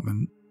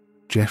apartment,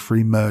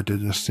 Jeffrey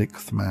murdered a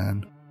sixth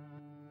man.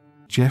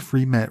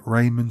 Jeffrey met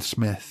Raymond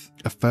Smith,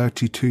 a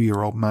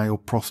 32-year-old male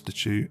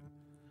prostitute,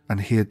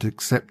 and he had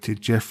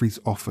accepted Jeffrey's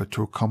offer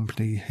to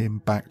accompany him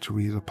back to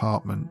his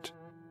apartment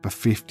for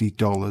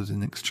 $50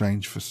 in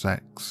exchange for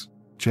sex.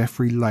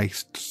 Jeffrey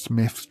laced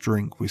Smith's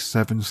drink with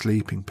 7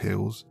 sleeping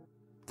pills,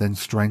 then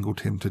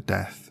strangled him to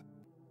death.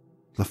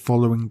 The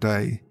following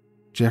day,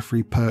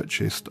 Jeffrey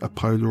purchased a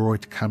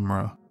Polaroid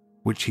camera,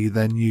 which he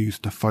then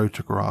used to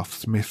photograph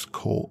Smith's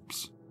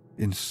corpse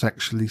in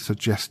sexually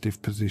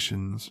suggestive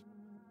positions.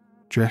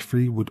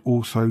 Jeffrey would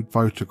also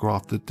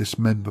photograph the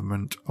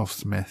dismemberment of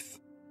Smith.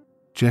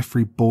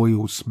 Jeffrey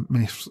boiled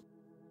Smith's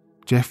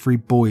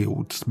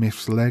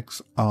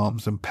legs,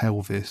 arms and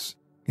pelvis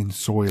in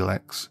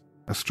Soilex,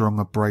 a strong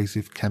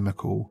abrasive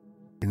chemical,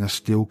 in a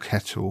steel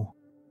kettle,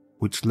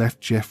 which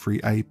left Jeffrey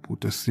able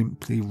to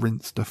simply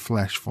rinse the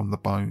flesh from the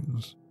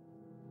bones.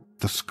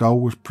 The skull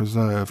was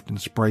preserved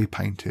and spray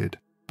painted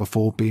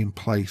before being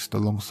placed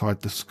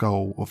alongside the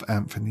skull of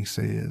Anthony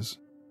Sears.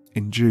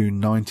 In June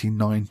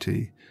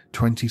 1990,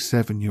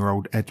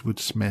 27-year-old Edward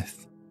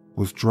Smith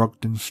was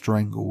drugged and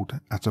strangled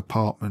at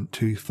apartment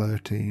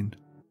 213.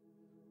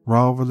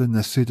 Rather than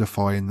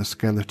acidifying the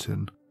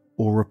skeleton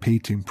or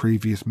repeating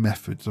previous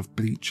methods of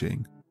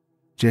bleaching,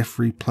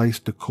 Jeffrey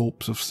placed the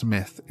corpse of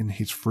Smith in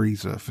his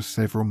freezer for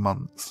several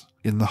months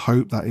in the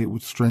hope that it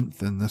would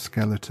strengthen the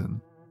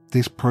skeleton.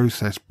 This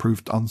process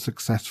proved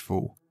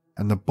unsuccessful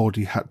and the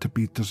body had to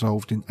be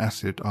dissolved in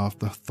acid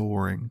after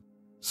thawing.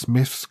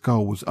 Smith's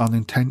skull was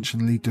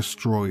unintentionally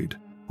destroyed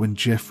when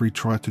Jeffrey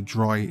tried to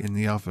dry it in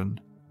the oven,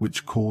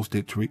 which caused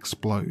it to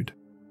explode.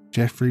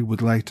 Jeffrey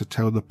would later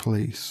tell the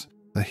police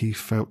that he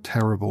felt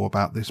terrible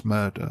about this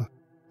murder,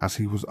 as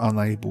he was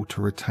unable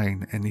to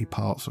retain any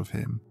parts of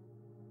him.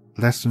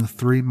 Less than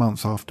 3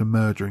 months after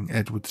murdering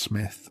Edward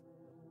Smith,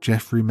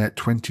 Jeffrey met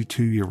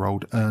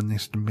 22-year-old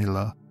Ernest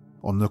Miller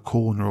on the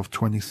corner of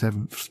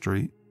 27th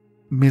Street.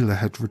 Miller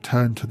had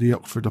returned to the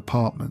Oxford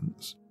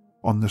apartments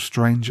on the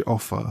strange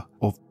offer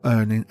of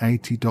earning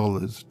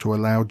 $80 to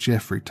allow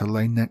Jeffrey to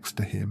lay next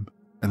to him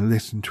and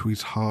listen to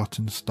his heart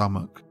and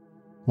stomach.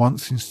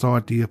 Once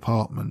inside the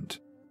apartment,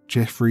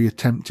 Jeffrey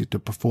attempted to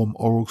perform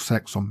oral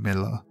sex on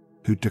Miller,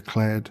 who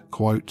declared,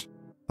 quote,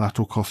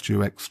 "That'll cost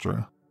you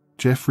extra."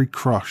 Jeffrey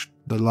crushed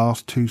the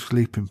last 2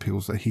 sleeping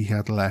pills that he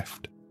had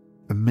left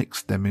and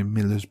mixed them in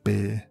Miller's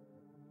beer.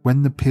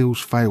 When the pills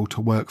failed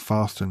to work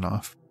fast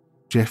enough,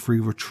 Jeffrey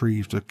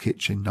retrieved a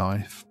kitchen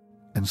knife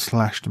and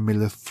slashed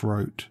Miller's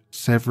throat,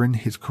 severing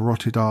his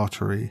carotid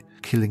artery,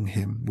 killing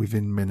him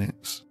within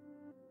minutes.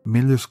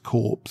 Miller's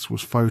corpse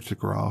was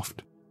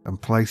photographed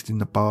and placed in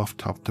the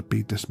bathtub to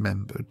be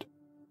dismembered.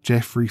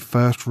 Jeffrey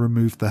first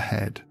removed the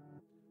head,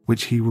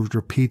 which he would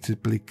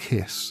repeatedly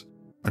kiss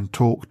and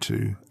talk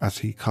to as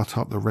he cut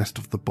up the rest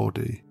of the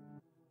body.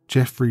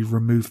 Jeffrey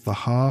removed the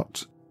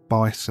heart,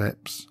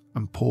 biceps,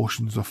 and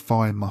portions of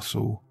thigh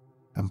muscle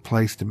and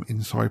placed them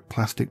inside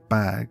plastic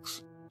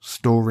bags,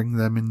 storing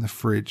them in the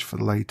fridge for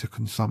later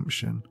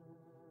consumption.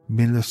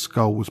 Miller's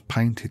skull was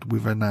painted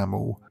with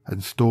enamel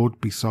and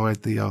stored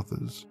beside the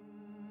others.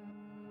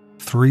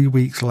 3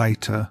 weeks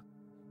later,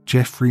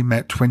 Jeffrey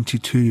met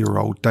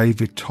 22-year-old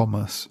David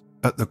Thomas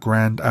at the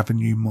Grand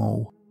Avenue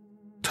Mall.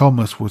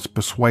 Thomas was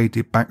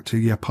persuaded back to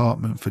the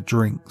apartment for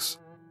drinks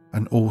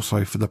and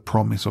also for the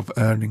promise of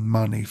earning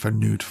money for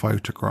nude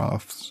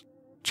photographs.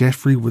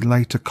 Jeffrey would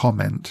later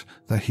comment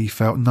that he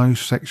felt no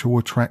sexual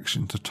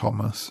attraction to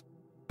Thomas,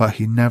 but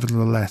he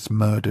nevertheless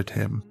murdered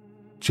him.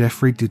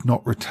 Jeffrey did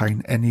not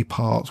retain any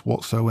parts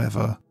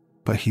whatsoever,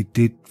 but he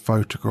did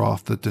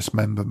photograph the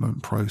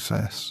dismemberment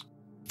process.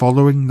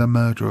 Following the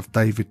murder of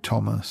David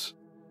Thomas,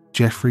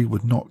 Jeffrey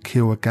would not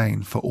kill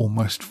again for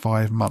almost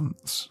 5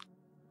 months.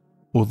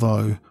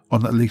 Although,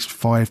 on at least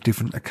 5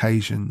 different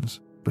occasions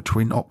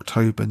between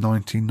October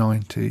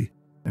 1990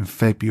 and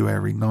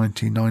February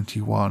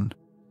 1991,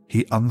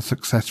 he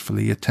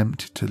unsuccessfully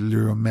attempted to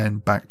lure men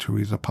back to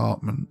his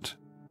apartment.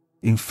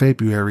 In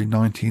February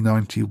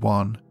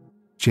 1991,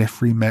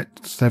 Jeffrey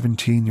met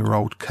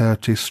 17-year-old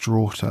Curtis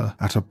Straughter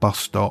at a bus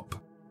stop.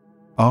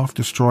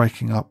 After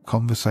striking up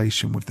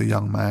conversation with the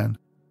young man,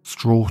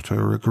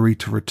 Straughter agreed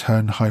to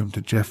return home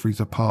to Jeffrey's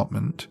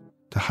apartment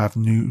to have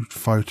nude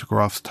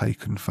photographs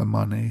taken for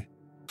money.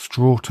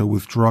 Straughter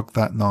was drugged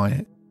that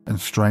night and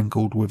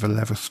strangled with a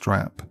leather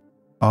strap.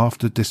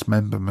 After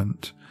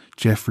dismemberment,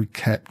 Jeffrey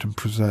kept and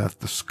preserved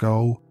the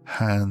skull,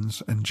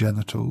 hands, and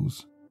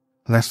genitals.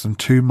 Less than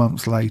 2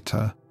 months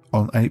later,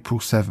 on April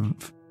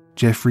 7th,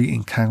 Jeffrey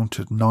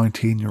encountered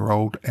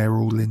 19-year-old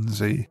Errol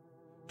Lindsay,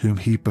 whom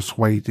he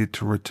persuaded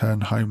to return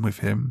home with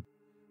him.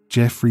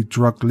 Jeffrey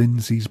drugged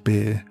Lindsay's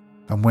beer,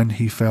 and when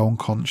he fell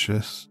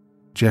unconscious,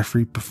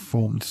 Jeffrey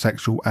performed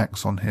sexual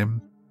acts on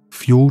him.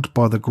 Fueled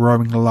by the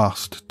growing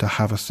lust to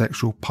have a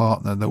sexual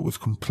partner that was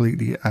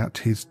completely at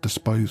his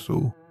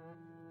disposal,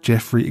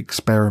 Jeffrey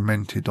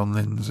experimented on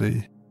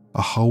Lindsay.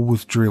 A hole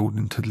was drilled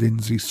into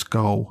Lindsay's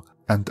skull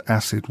and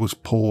acid was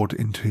poured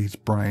into his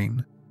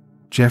brain.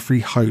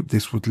 Jeffrey hoped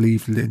this would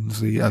leave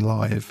Lindsay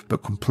alive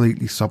but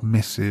completely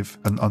submissive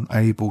and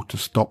unable to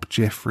stop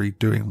Jeffrey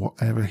doing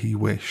whatever he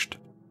wished.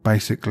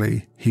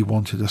 Basically, he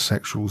wanted a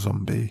sexual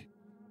zombie.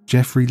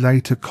 Jeffrey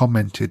later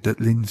commented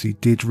that Lindsay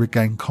did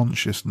regain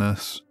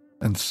consciousness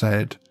and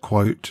said,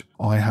 quote,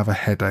 "I have a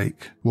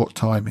headache. What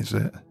time is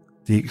it?"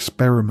 The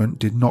experiment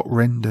did not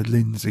render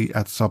Lindsay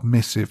as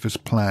submissive as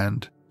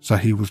planned, so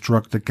he was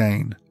drugged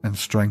again and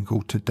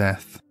strangled to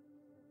death.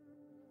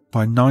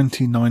 By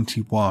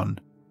 1991,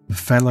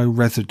 fellow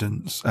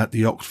residents at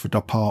the Oxford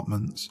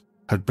apartments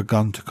had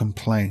begun to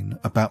complain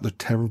about the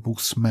terrible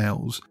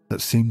smells that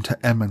seemed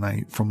to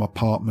emanate from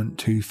apartment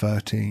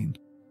 213.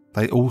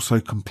 They also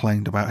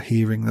complained about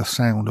hearing the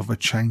sound of a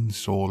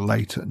chainsaw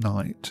late at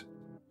night.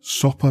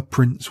 Sopper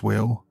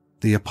Princewell,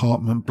 the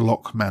apartment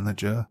block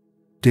manager,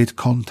 did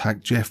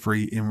contact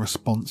Jeffrey in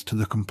response to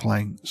the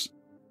complaints,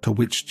 to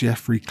which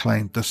Jeffrey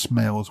claimed the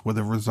smells were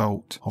the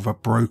result of a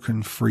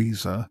broken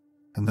freezer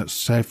and that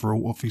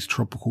several of his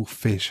tropical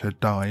fish had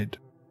died.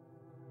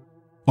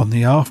 On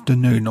the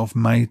afternoon of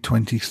May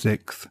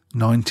 26,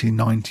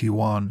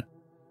 1991,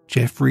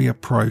 Jeffrey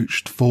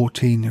approached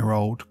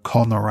 14-year-old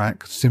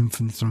Conorak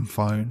Simpson's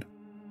phone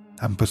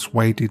and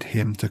persuaded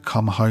him to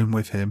come home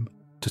with him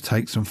to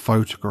take some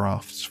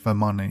photographs for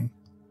money.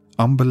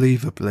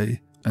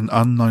 Unbelievably, and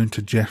unknown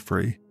to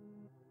Jeffrey,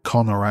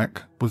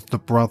 Konorak was the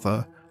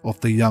brother of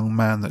the young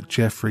man that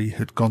Jeffrey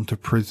had gone to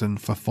prison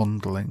for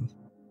fondling.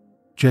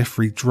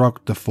 Jeffrey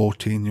drugged the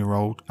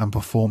 14-year-old and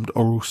performed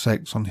oral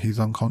sex on his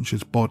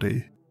unconscious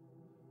body.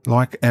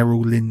 Like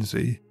Errol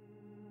Lindsay,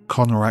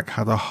 Konorak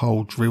had a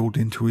hole drilled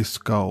into his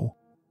skull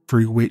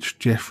through which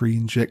Jeffrey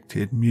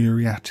injected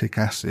muriatic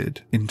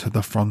acid into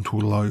the frontal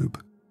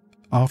lobe.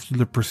 After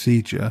the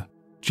procedure,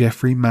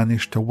 Jeffrey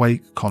managed to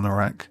wake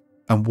Konorak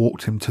and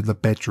walked him to the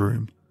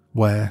bedroom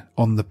where,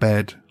 on the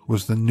bed,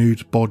 was the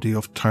nude body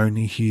of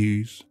Tony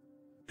Hughes,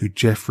 who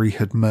Jeffrey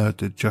had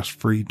murdered just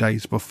 3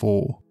 days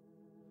before.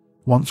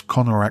 Once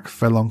Konorak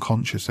fell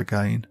unconscious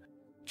again,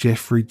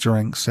 Jeffrey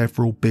drank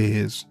several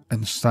beers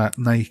and sat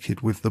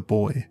naked with the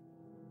boy.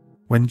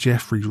 When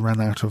Jeffrey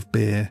ran out of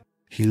beer,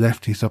 he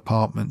left his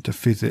apartment to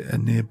visit a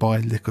nearby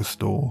liquor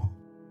store.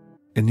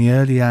 In the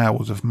early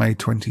hours of May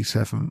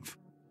 27th,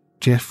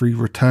 Jeffrey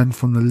returned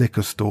from the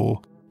liquor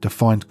store to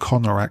find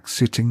Konorak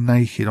sitting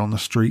naked on the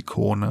street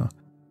corner,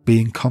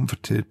 being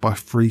comforted by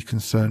 3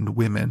 concerned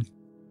women.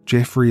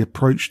 Jeffrey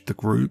approached the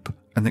group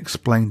and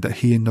explained that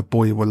he and the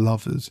boy were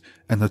lovers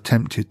and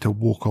attempted to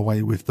walk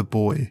away with the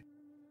boy.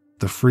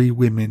 The 3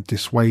 women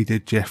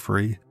dissuaded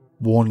Jeffrey,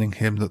 warning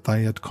him that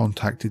they had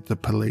contacted the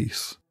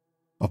police.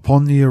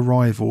 Upon the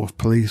arrival of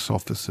police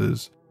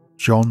officers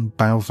John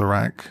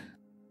Balzarak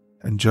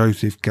and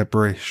Joseph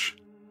Gabrish,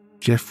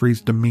 Jeffrey's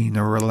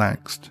demeanour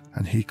relaxed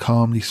and he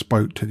calmly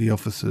spoke to the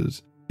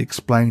officers,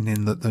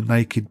 explaining that the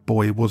naked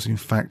boy was in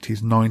fact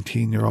his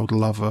 19-year-old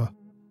lover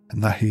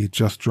and that he had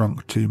just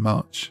drunk too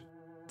much.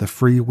 The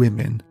 3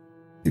 women,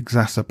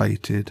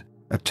 exacerbated,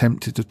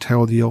 attempted to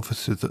tell the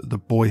officers that the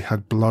boy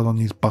had blood on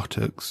his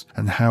buttocks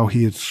and how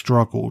he had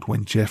struggled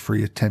when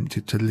Jeffrey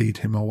attempted to lead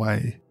him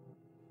away.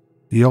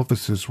 The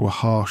officers were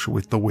harsh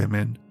with the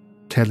women,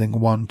 telling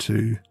one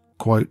to,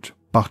 quote,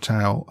 butt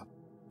out,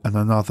 and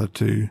another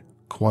to,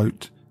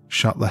 quote,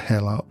 shut the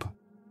hell up.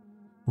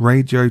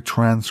 Radio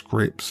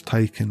transcripts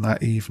taken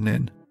that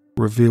evening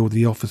revealed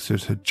the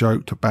officers had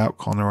joked about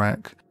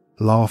Konorak,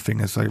 laughing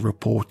as they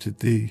reported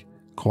the,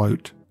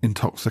 quote,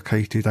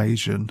 intoxicated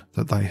Asian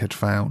that they had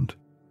found.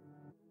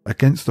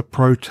 Against the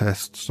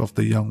protests of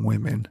the young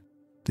women,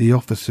 the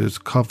officers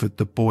covered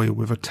the boy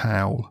with a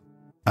towel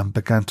and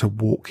began to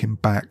walk him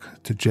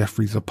back to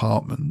Jeffrey's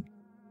apartment.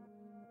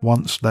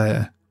 Once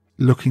there,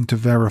 looking to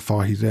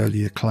verify his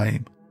earlier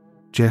claim,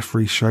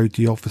 Jeffrey showed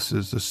the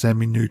officers the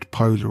semi-nude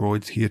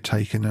Polaroids he had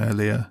taken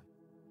earlier.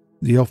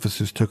 The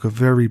officers took a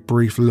very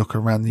brief look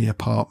around the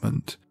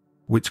apartment,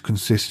 which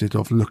consisted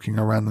of looking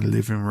around the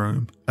living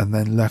room, and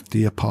then left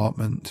the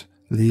apartment,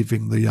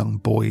 leaving the young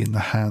boy in the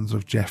hands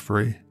of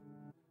Jeffrey.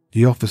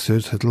 The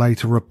officers had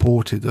later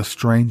reported a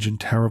strange and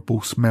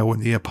terrible smell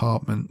in the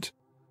apartment,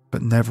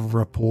 but never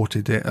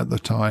reported it at the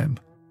time.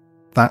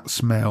 That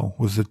smell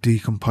was the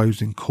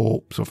decomposing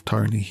corpse of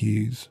Tony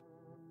Hughes.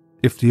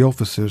 If the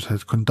officers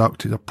had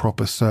conducted a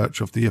proper search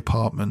of the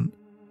apartment,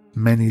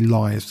 many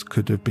lives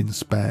could have been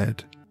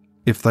spared.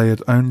 If they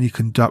had only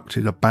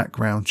conducted a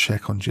background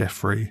check on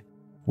Jeffrey,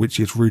 which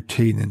is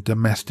routine in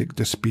domestic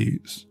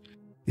disputes,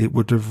 it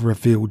would have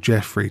revealed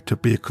Jeffrey to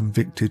be a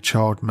convicted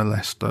child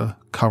molester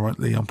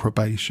currently on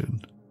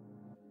probation.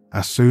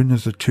 As soon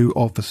as the 2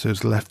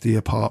 officers left the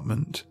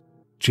apartment,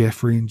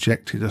 Jeffrey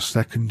injected a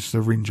second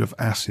syringe of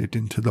acid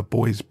into the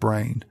boy's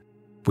brain,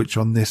 which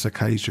on this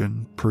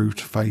occasion proved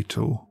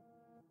fatal.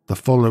 The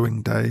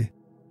following day,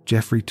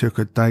 Jeffrey took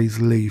a day's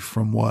leave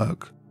from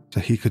work so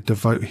he could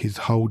devote his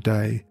whole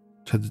day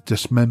to the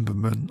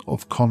dismemberment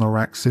of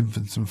Konorak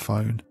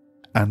Simpsonphone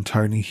and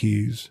Tony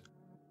Hughes.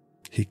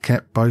 He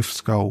kept both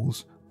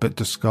skulls but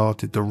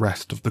discarded the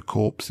rest of the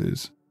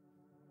corpses.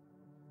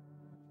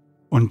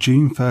 On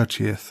June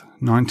 30th,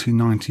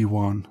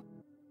 1991,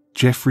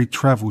 Jeffrey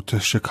travelled to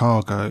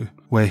Chicago,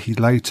 where he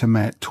later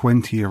met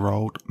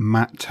 20-year-old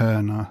Matt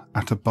Turner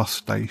at a bus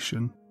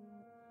station.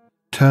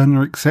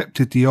 Turner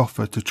accepted the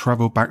offer to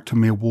travel back to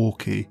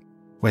Milwaukee,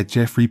 where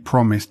Jeffrey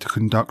promised to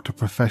conduct a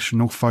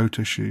professional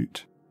photo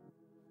shoot.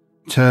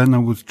 Turner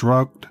was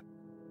drugged,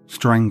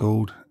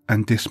 strangled,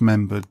 and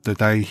dismembered the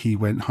day he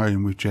went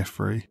home with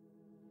Jeffrey.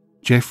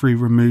 Jeffrey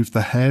removed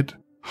the head,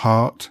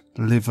 heart,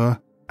 liver,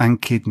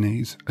 and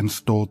kidneys and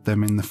stored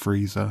them in the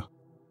freezer.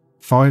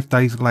 5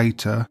 days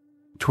later,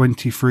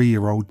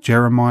 23-year-old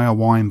Jeremiah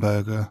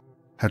Weinberger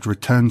had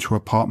returned to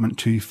apartment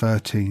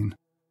 213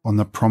 on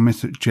the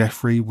promise that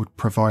Jeffrey would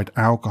provide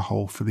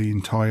alcohol for the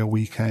entire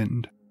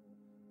weekend.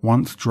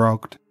 Once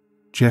drugged,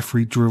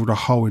 Jeffrey drilled a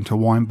hole into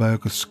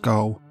Weinberger's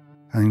skull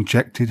and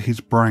injected his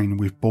brain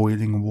with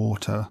boiling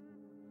water.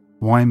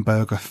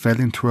 Weinberger fell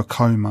into a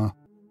coma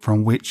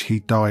from which he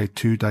died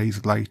 2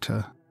 days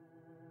later.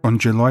 On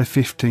July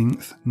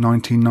 15th,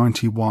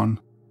 1991,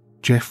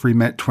 Jeffrey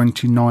met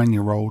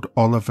 29-year-old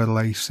Oliver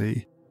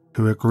Lacey,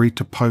 who agreed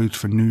to pose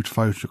for nude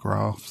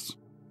photographs.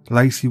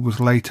 Lacey was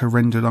later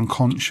rendered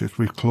unconscious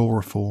with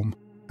chloroform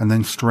and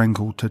then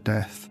strangled to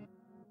death.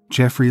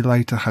 Jeffrey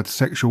later had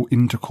sexual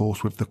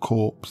intercourse with the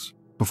corpse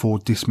before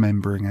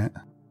dismembering it.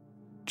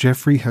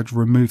 Jeffrey had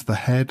removed the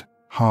head,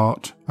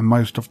 heart, and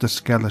most of the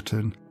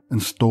skeleton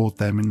and stored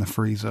them in the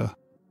freezer.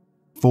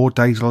 4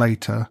 days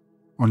later,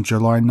 on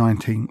July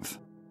 19th,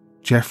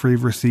 Jeffrey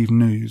received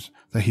news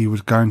that he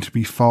was going to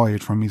be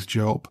fired from his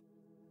job.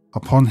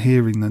 Upon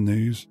hearing the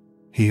news,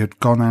 he had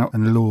gone out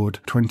and lured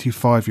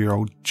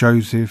 25-year-old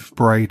Joseph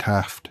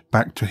Braidhaft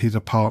back to his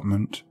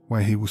apartment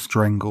where he was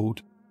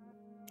strangled.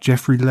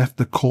 Jeffrey left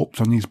the corpse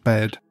on his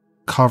bed,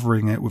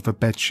 covering it with a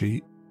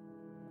bedsheet.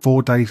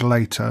 4 days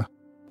later,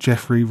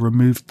 Jeffrey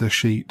removed the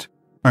sheet,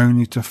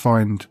 only to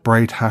find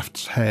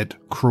Braidhaft's head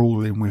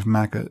crawling with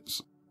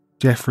maggots.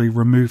 Jeffrey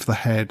removed the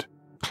head,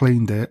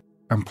 cleaned it,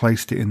 and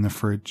placed it in the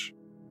fridge.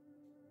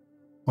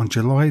 On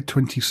July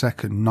 22,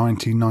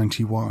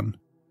 1991,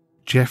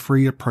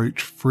 Jeffrey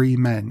approached 3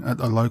 men at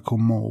the local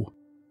mall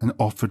and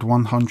offered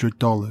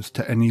 $100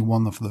 to any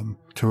one of them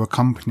to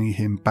accompany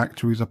him back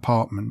to his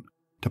apartment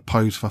to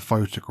pose for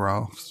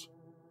photographs.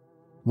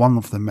 One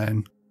of the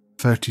men,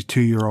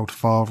 32-year-old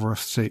father of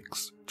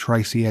 6,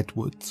 Tracy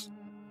Edwards,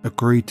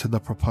 agreed to the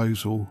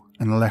proposal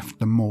and left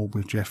the mall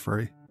with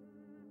Jeffrey.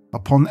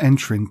 Upon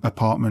entering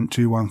apartment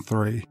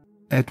 213,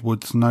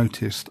 Edwards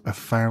noticed a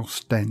foul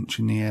stench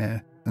in the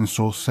air and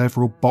saw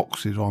several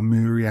boxes of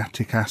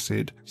muriatic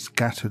acid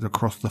scattered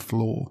across the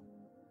floor.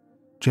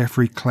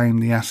 Jeffrey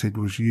claimed the acid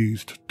was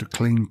used to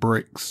clean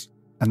bricks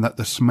and that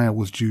the smell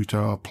was due to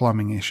a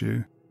plumbing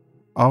issue.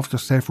 After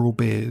several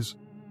beers,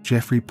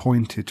 Jeffrey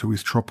pointed to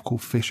his tropical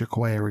fish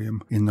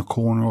aquarium in the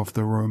corner of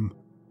the room,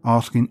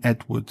 asking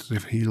Edwards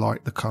if he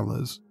liked the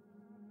colours.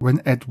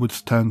 When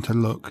Edwards turned to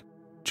look,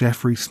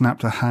 Jeffrey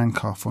snapped a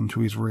handcuff onto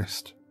his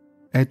wrist.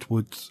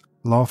 Edwards,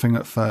 laughing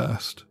at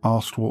first,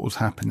 asked what was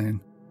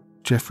happening.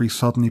 Jeffrey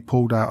suddenly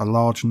pulled out a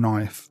large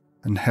knife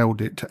and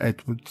held it to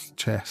Edwards'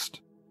 chest,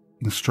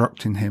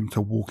 instructing him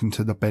to walk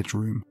into the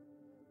bedroom.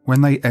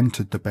 When they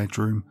entered the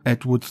bedroom,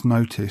 Edwards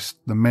noticed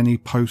the many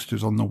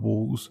posters on the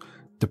walls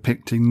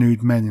depicting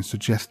nude men in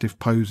suggestive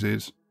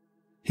poses.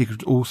 He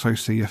could also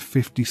see a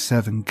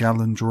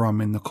 57-gallon drum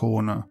in the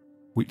corner,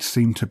 which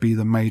seemed to be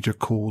the major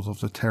cause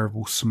of the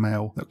terrible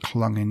smell that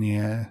clung in the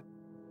air.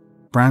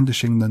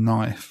 Brandishing the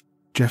knife,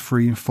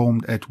 Jeffrey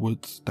informed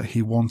Edwards that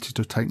he wanted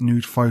to take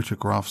nude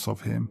photographs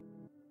of him.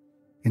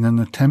 In an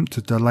attempt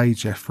to delay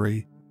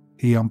Jeffrey,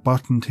 he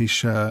unbuttoned his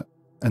shirt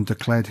and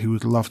declared he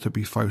would love to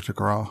be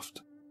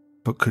photographed,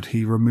 but could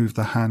he remove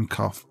the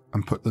handcuff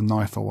and put the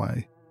knife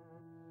away?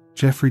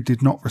 Jeffrey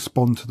did not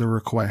respond to the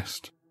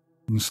request.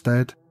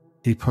 Instead,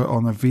 he put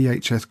on a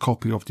VHS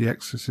copy of The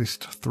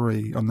Exorcist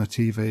 3 on the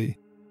TV.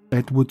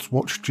 Edwards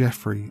watched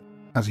Jeffrey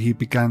as he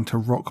began to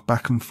rock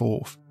back and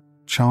forth,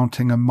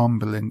 chanting and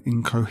mumbling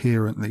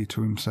incoherently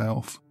to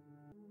himself.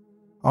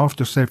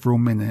 After several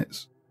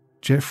minutes,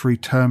 Jeffrey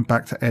turned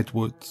back to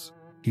Edwards.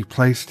 He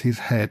placed his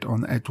head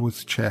on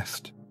Edwards'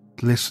 chest,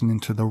 listening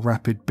to the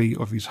rapid beat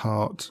of his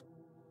heart.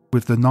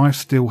 With the knife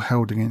still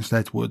held against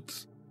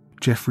Edwards,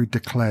 Jeffrey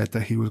declared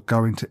that he was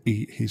going to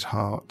eat his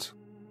heart.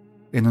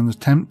 In an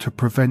attempt to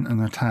prevent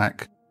an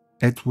attack,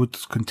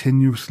 Edwards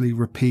continuously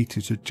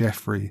repeated to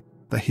Jeffrey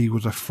that he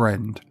was a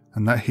friend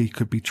and that he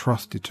could be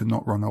trusted to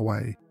not run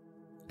away.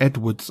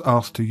 Edwards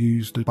asked to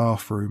use the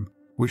bathroom,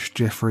 which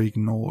Jeffrey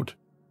ignored.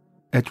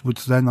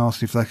 Edwards then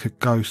asked if they could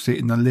go sit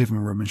in the living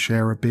room and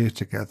share a beer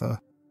together.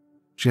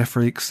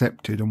 Jeffrey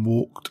accepted and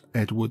walked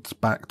Edwards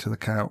back to the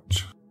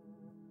couch.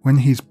 When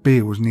his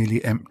beer was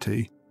nearly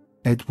empty,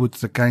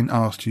 Edwards again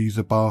asked to use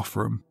the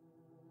bathroom.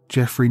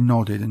 Jeffrey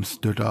nodded and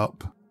stood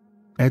up.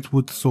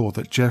 Edwards saw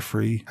that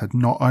Jeffrey had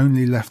not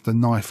only left the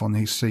knife on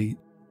his seat,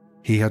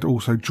 he had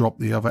also dropped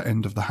the other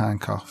end of the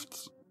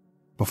handcuffs.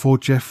 Before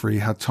Jeffrey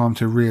had time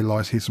to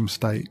realise his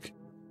mistake,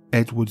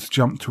 Edwards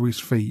jumped to his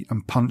feet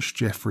and punched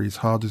Jeffrey as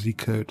hard as he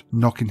could,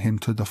 knocking him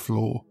to the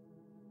floor.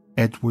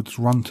 Edwards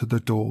ran to the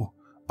door,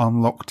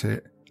 unlocked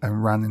it,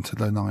 and ran into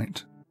the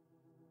night.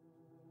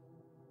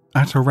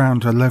 At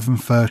around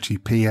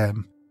 11:30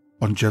 p.m.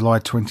 on July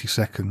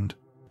 22nd,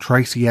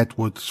 Tracy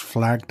Edwards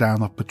flagged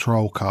down a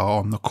patrol car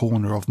on the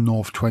corner of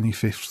North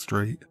 25th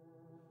Street.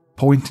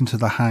 Pointing to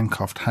the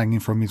handcuff hanging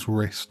from his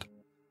wrist,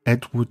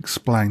 Edwards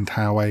explained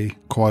how a,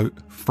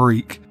 quote,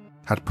 freak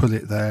had put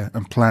it there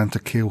and planned to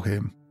kill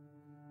him.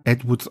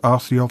 Edwards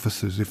asked the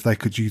officers if they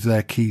could use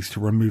their keys to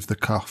remove the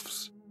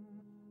cuffs.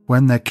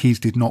 When their keys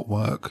did not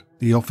work,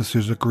 the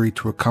officers agreed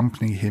to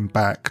accompany him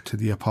back to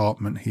the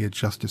apartment he had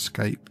just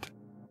escaped.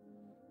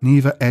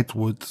 Neither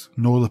Edwards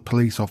nor the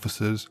police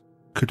officers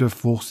could have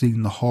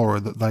foreseen the horror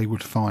that they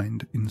would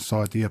find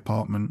inside the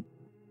apartment.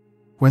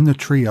 When the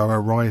trio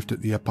arrived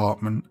at the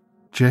apartment,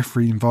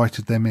 Jeffrey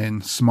invited them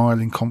in,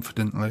 smiling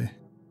confidently.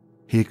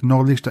 He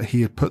acknowledged that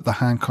he had put the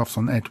handcuffs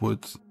on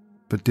Edwards,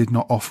 but did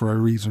not offer a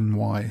reason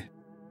why.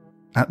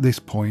 At this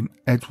point,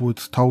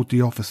 Edwards told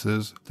the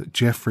officers that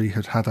Jeffrey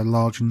had had a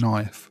large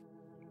knife,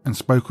 and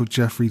spoke of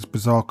Jeffrey's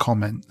bizarre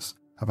comments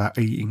about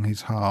eating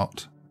his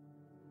heart.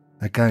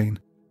 Again,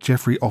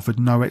 Jeffrey offered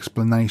no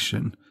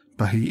explanation,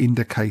 but he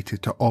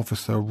indicated to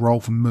Officer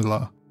Rolf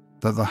Muller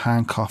that the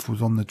handcuff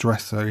was on the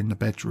dresser in the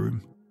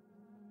bedroom.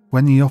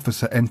 When the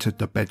officer entered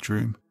the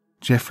bedroom,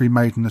 Jeffrey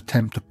made an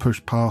attempt to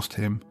push past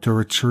him to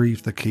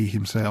retrieve the key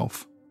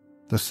himself.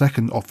 The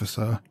second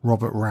officer,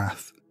 Robert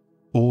Rath,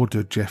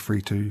 ordered Jeffrey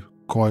to,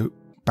 quote,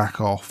 back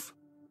off.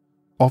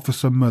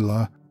 Officer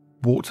Muller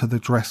walked to the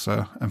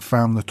dresser and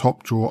found the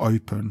top drawer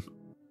open.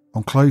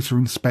 On closer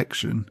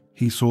inspection,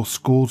 he saw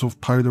scores of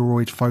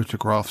Polaroid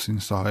photographs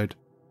inside,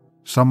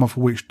 some of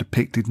which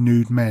depicted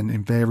nude men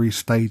in various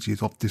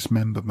stages of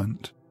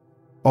dismemberment.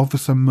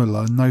 Officer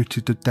Muller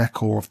noted the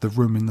decor of the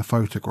room in the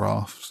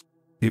photographs.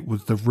 It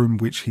was the room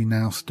which he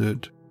now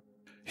stood.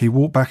 He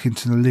walked back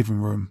into the living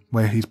room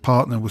where his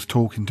partner was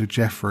talking to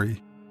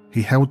Jeffrey.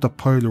 He held the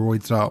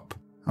Polaroids up,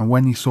 and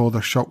when he saw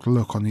the shocked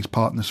look on his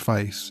partner's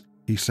face,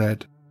 he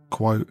said,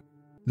 quote,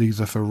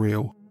 "These are for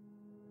real."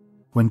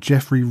 When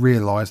Jeffrey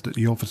realised that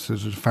the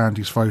officers had found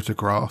his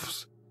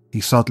photographs,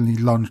 he suddenly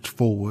lunged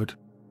forward,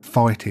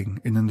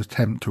 fighting in an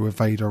attempt to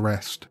evade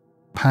arrest.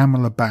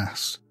 Pamela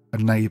Bass, a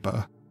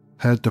neighbour,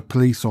 heard the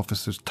police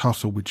officers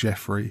tussle with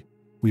Jeffrey,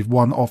 with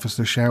one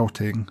officer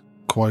shouting,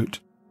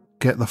 quote,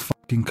 "Get the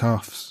fucking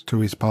cuffs,"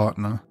 to his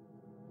partner.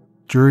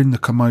 During the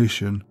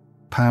commotion,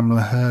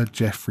 Pamela heard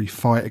Jeffrey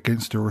fight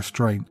against a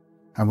restraint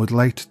and would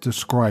later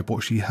describe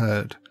what she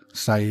heard,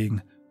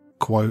 saying,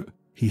 quote,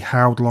 "He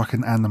howled like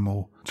an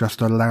animal,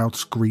 just a loud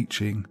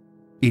screeching,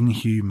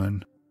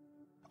 inhuman."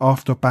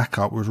 After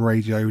backup was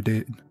radioed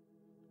in,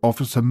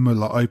 Officer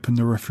Muller opened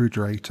the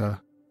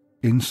refrigerator.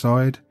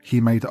 Inside, he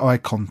made eye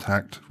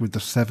contact with the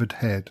severed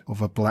head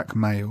of a black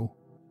male.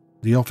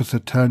 The officer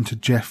turned to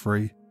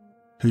Jeffrey,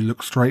 who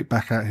looked straight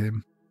back at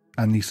him,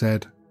 and he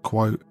said,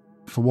 quote,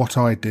 "For what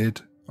I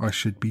did, I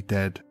should be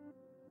dead."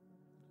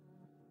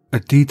 A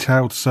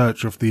detailed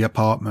search of the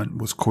apartment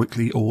was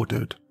quickly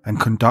ordered and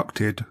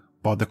conducted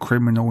by the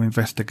Criminal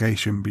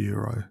Investigation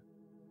Bureau.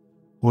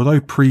 Although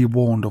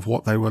pre-warned of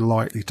what they were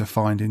likely to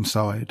find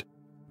inside,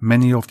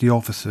 many of the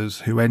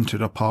officers who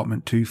entered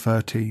apartment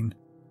 213,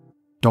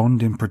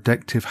 donned in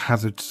protective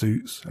hazard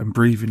suits and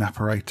breathing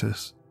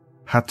apparatus,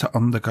 had to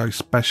undergo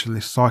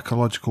specialist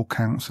psychological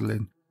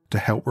counselling to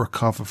help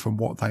recover from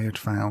what they had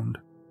found.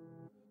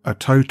 A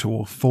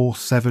total of 4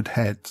 severed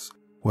heads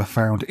were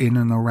found in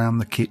and around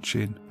the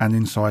kitchen and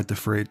inside the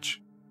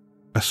fridge.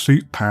 A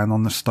soup pan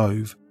on the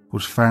stove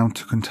was found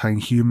to contain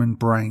human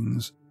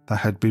brains that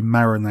had been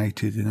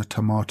marinated in a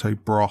tomato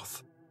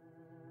broth.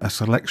 A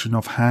selection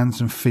of hands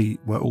and feet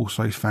were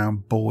also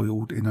found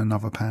boiled in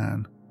another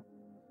pan.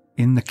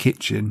 In the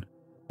kitchen,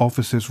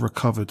 officers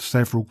recovered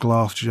several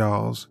glass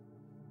jars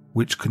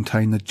which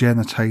contained the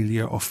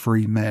genitalia of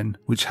 3 men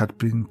which had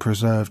been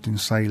preserved in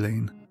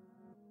saline.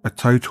 A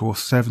total of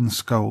 7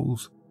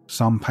 skulls,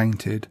 some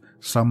painted,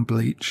 some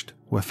bleached,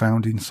 were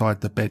found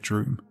inside the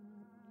bedroom.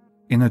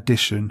 In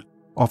addition,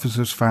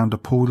 officers found a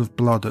pool of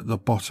blood at the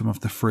bottom of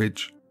the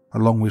fridge,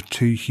 along with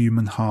 2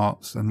 human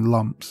hearts and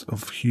lumps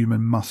of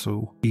human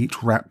muscle,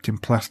 each wrapped in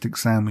plastic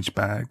sandwich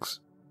bags.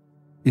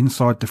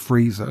 Inside the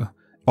freezer,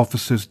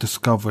 officers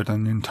discovered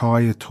an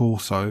entire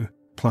torso,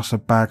 plus a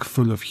bag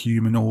full of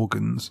human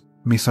organs.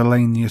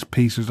 Miscellaneous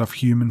pieces of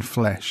human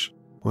flesh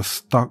were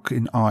stuck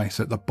in ice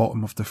at the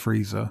bottom of the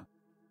freezer.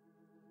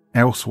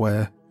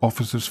 Elsewhere,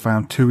 officers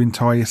found 2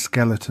 entire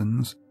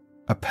skeletons,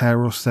 a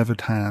pair of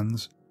severed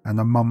hands, and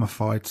a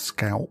mummified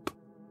scalp.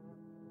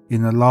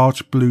 In a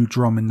large blue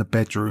drum in the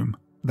bedroom,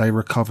 they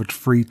recovered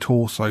 3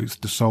 torsos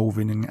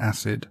dissolving in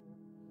acid.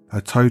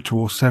 A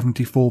total of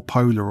 74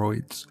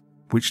 Polaroids,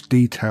 which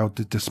detailed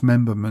the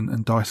dismemberment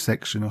and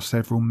dissection of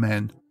several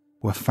men,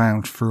 were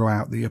found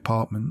throughout the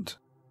apartment.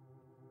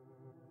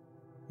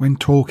 When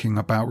talking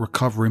about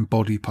recovering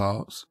body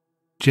parts,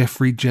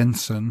 Jeffrey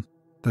Jensen,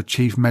 the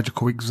chief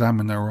medical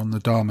examiner on the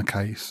Dahmer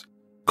case,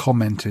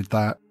 commented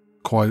that,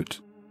 quote,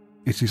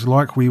 "It is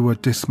like we were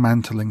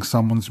dismantling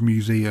someone's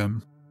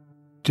museum."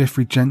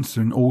 Jeffrey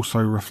Jensen also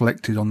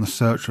reflected on the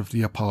search of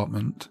the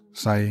apartment,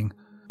 saying,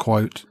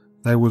 quote,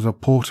 "There was a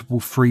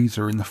portable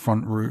freezer in the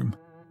front room,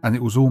 and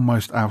it was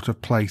almost out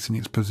of place in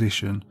its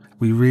position.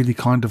 We really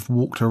kind of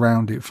walked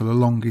around it for the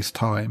longest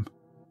time.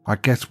 I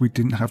guess we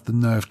didn't have the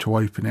nerve to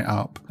open it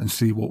up and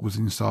see what was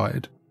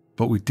inside,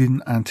 but we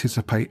didn't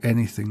anticipate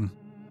anything.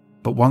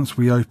 But once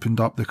we opened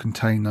up the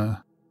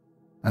container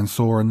and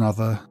saw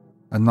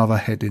another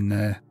head in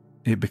there,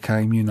 it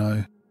became,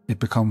 it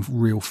became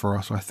real for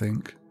us, I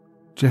think."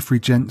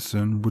 Jeffrey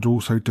Jensen would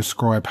also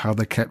describe how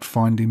they kept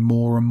finding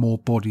more and more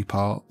body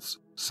parts,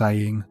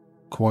 saying,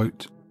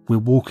 quote, "We're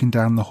walking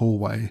down the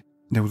hallway.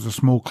 There was a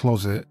small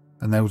closet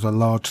and there was a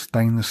large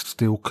stainless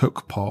steel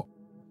cook pot,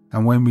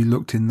 and when we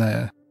looked in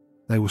there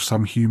were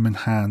some human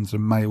hands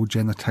and male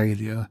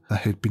genitalia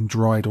that had been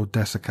dried or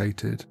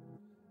desiccated."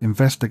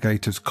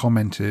 Investigators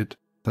commented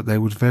that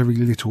there was very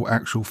little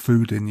actual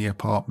food in the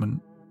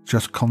apartment,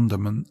 just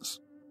condiments.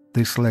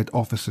 This led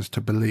officers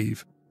to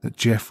believe that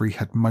Jeffrey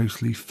had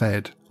mostly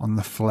fed on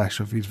the flesh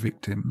of his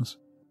victims.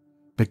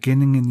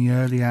 Beginning in the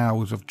early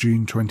hours of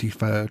June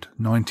 23,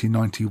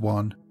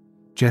 1991,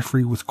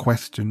 Jeffrey was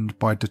questioned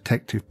by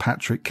Detective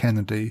Patrick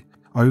Kennedy.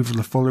 Over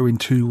the following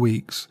 2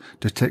 weeks,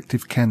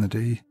 Detective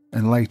Kennedy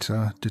and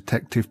later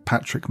Detective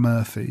Patrick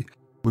Murphy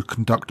would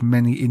conduct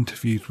many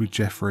interviews with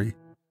Jeffrey,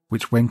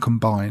 which when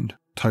combined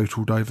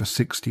totaled over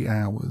 60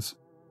 hours.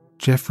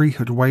 Jeffrey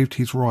had waived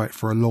his right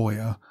for a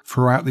lawyer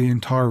throughout the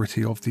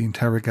entirety of the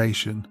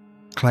interrogation,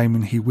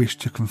 claiming he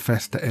wished to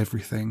confess to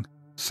everything,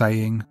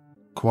 saying,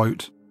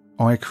 quote,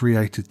 "I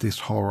created this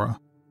horror,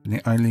 and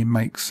it only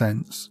makes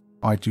sense.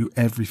 I do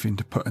everything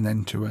to put an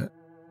end to it."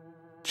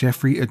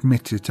 Jeffrey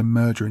admitted to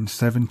murdering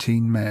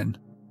 17 men,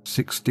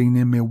 16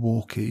 in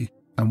Milwaukee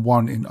and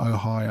 1 in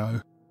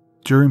Ohio.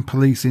 During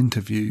police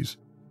interviews,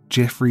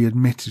 Jeffrey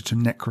admitted to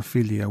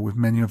necrophilia with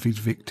many of his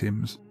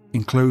victims,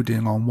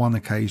 including on one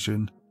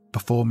occasion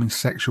performing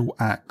sexual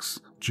acts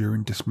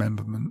during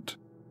dismemberment.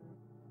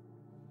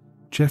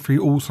 Jeffrey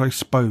also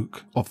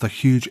spoke of the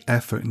huge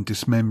effort in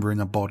dismembering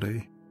a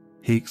body.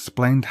 He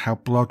explained how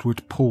blood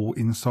would pool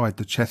inside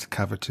the chest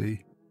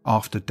cavity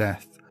after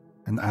death,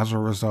 and as a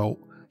result,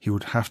 he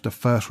would have to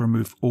first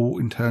remove all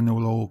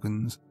internal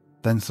organs,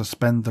 then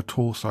suspend the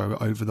torso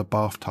over the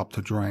bathtub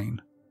to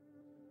drain.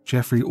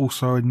 Jeffrey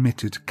also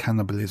admitted to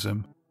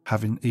cannibalism,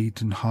 having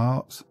eaten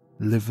hearts,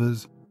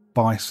 livers,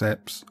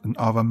 biceps and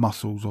other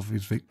muscles of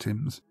his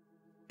victims.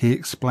 He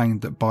explained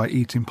that by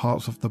eating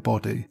parts of the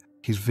body,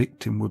 his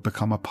victim would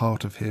become a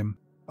part of him,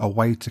 a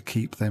way to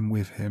keep them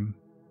with him.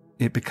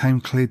 It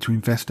became clear to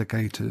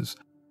investigators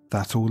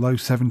that although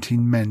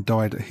 17 men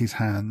died at his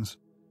hands,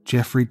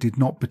 Jeffrey did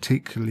not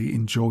particularly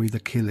enjoy the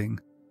killing.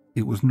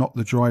 It was not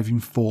the driving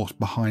force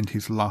behind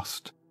his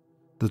lust.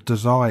 The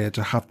desire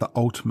to have the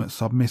ultimate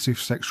submissive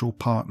sexual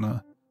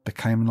partner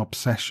became an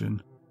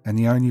obsession, and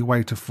the only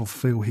way to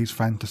fulfill his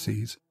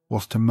fantasies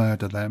was to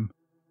murder them.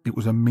 It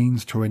was a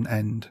means to an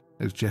end,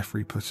 as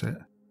Jeffrey put it.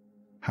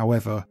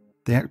 However,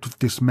 the act of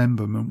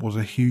dismemberment was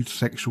a huge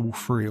sexual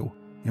thrill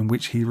in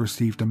which he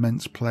received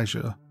immense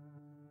pleasure.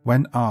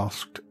 When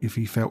asked if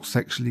he felt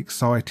sexually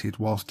excited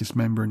whilst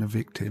dismembering a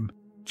victim,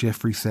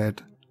 Jeffrey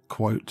said,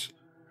 quote,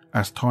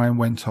 "As time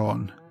went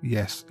on,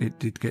 yes, it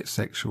did get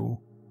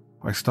sexual.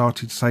 I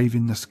started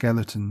saving the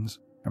skeletons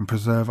and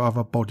preserve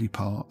other body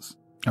parts,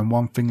 and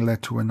one thing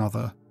led to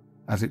another,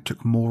 as it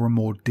took more and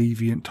more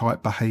deviant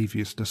type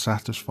behaviours to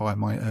satisfy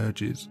my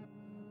urges."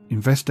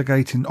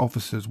 Investigating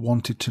officers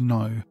wanted to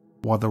know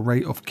why the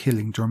rate of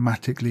killing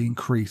dramatically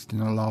increased in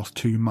the last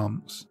 2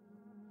 months.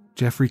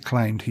 Jeffrey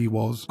claimed he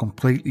was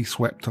completely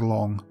swept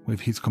along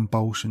with his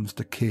compulsions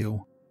to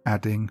kill,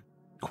 adding,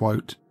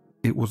 quote,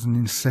 "It was an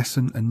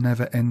incessant and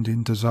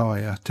never-ending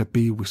desire to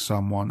be with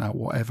someone at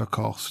whatever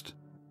cost.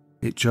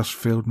 It just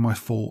filled my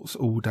thoughts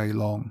all day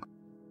long."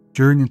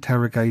 During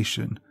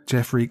interrogation,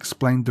 Jeffrey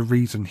explained the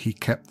reason he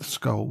kept the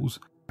skulls,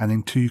 and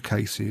in 2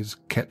 cases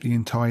kept the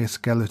entire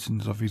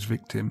skeletons of his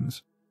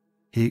victims.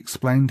 He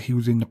explained he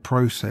was in the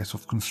process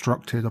of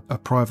constructing a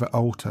private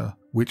altar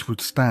which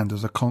would stand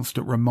as a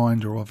constant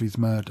reminder of his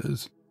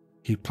murders.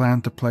 He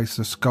planned to place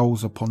the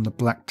skulls upon the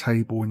black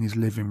table in his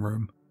living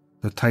room,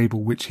 the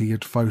table which he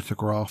had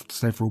photographed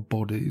several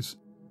bodies,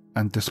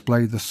 and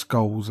display the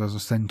skulls as a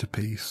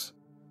centerpiece.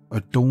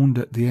 Adorned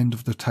at the end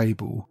of the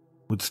table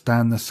would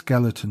stand the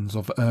skeletons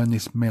of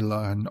Ernest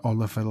Miller and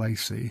Oliver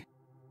Lacey.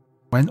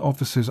 When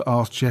officers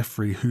asked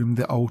Jeffrey whom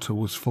the altar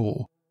was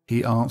for,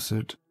 he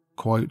answered,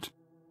 quote,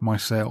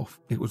 "Myself,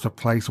 it was a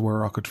place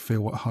where I could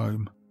feel at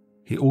home."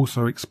 He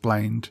also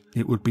explained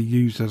it would be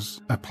used as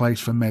a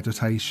place for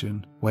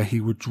meditation, where he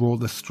would draw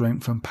the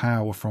strength and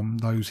power from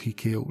those he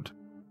killed.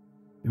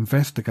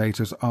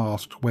 Investigators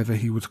asked whether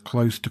he was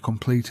close to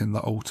completing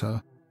the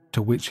altar,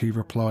 to which he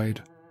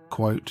replied,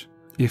 quote,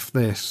 "If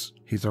this,"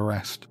 his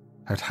arrest,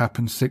 "had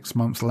happened 6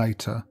 months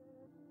later,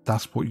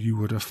 that's what you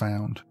would have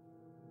found."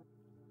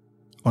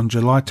 On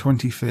July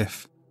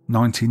 25th,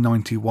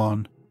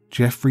 1991,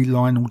 Jeffrey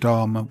Lionel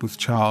Dahmer was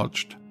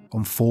charged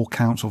on 4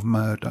 counts of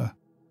murder.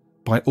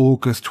 By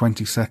August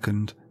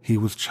 22nd, he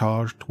was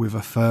charged with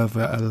a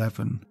further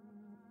 11.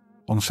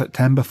 On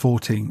September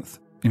 14th,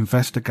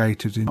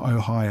 investigators in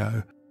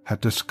Ohio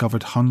had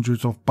discovered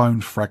hundreds of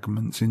bone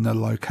fragments in the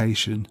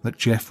location that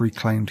Jeffrey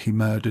claimed he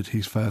murdered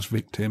his first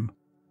victim.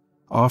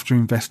 After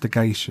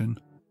investigation,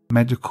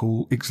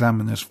 medical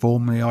examiners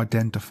formally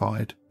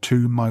identified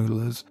 2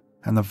 molars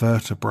and a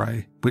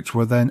vertebrae, which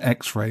were then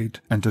x-rayed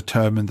and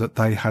determined that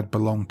they had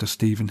belonged to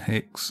Stephen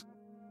Hicks.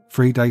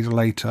 3 days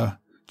later,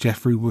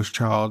 Jeffrey was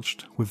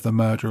charged with the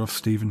murder of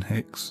Stephen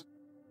Hicks.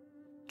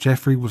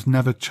 Jeffrey was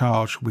never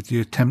charged with the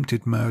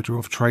attempted murder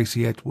of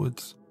Tracy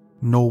Edwards,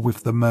 nor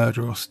with the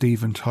murder of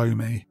Stephen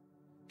Tomey.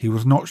 He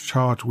was not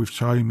charged with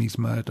Tomey's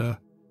murder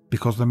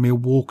because the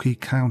Milwaukee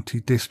County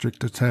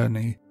District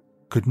Attorney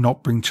could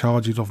not bring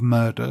charges of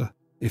murder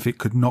if it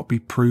could not be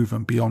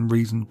proven beyond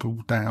reasonable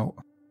doubt.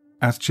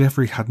 As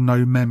Jeffrey had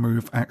no memory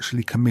of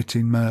actually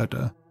committing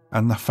murder,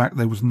 and the fact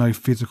there was no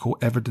physical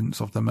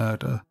evidence of the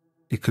murder,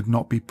 it could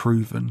not be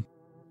proven.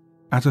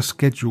 At a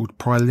scheduled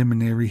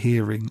preliminary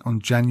hearing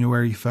on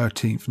January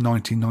 13th,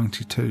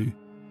 1992,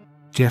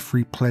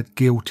 Jeffrey pled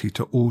guilty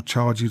to all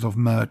charges of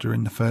murder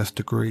in the first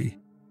degree.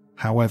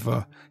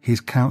 However, his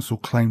counsel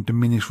claimed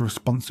diminished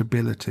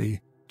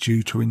responsibility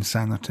due to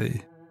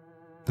insanity.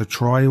 The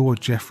trial of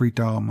Jeffrey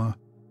Dahmer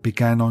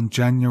began on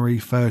January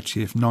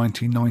 30th,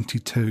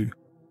 1992,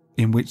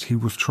 in which he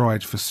was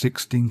tried for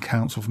 16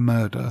 counts of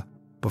murder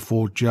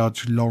before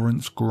Judge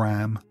Lawrence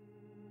Graham.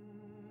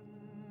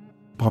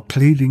 By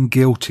pleading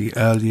guilty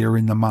earlier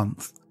in the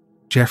month,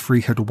 Jeffrey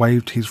had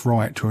waived his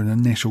right to an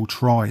initial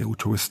trial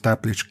to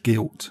establish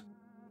guilt.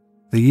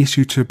 The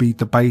issue to be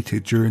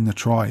debated during the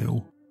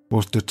trial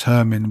was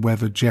determine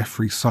whether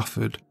Jeffrey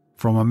suffered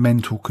from a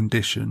mental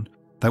condition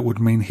that would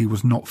mean he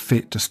was not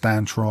fit to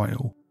stand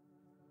trial.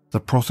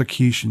 The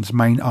prosecution's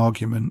main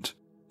argument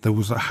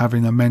was that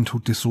having a mental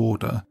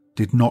disorder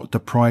did not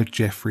deprive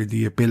Jeffrey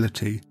the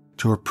ability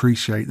to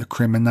appreciate the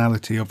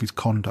criminality of his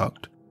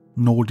conduct,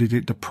 nor did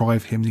it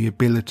deprive him the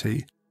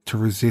ability to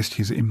resist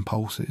his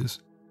impulses.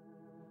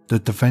 The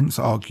defence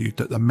argued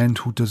that the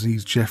mental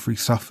disease Jeffrey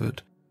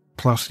suffered,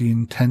 plus the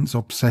intense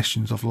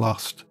obsessions of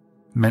lust,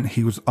 meant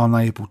he was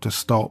unable to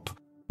stop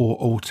or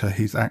alter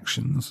his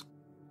actions.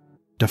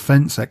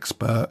 Defence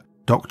expert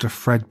Dr.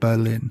 Fred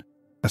Berlin,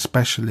 a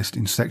specialist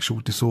in sexual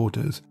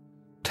disorders,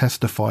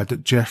 testified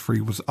that Jeffrey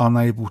was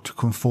unable to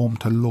conform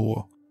to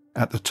law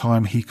at the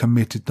time he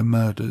committed the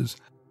murders,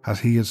 as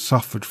he had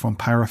suffered from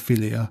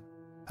paraphilia,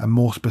 and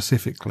more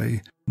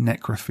specifically,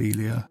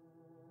 necrophilia.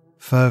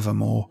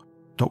 Furthermore,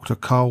 Dr.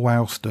 Carl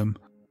Wallston,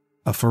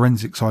 a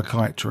forensic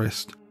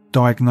psychiatrist,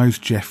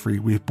 diagnosed Jeffrey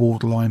with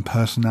borderline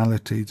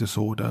personality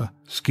disorder,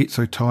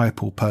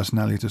 schizotypal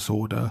personality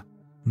disorder,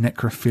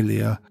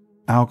 necrophilia,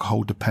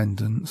 alcohol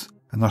dependence,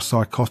 and a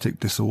psychotic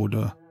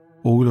disorder,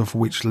 all of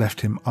which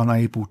left him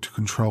unable to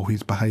control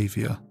his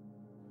behaviour.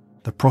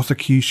 The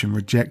prosecution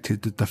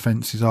rejected the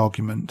defence's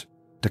argument,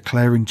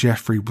 declaring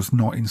Jeffrey was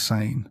not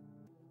insane.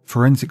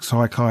 Forensic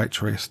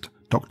psychiatrist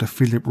Dr.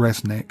 Philip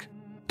Resnick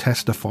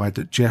testified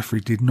that Jeffrey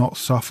did not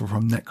suffer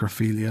from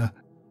necrophilia,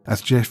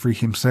 as Jeffrey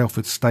himself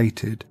had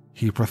stated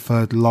he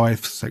preferred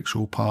live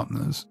sexual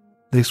partners.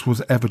 This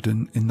was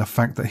evident in the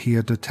fact that he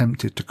had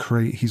attempted to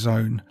create his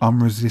own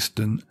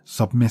unresistant,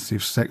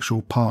 submissive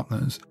sexual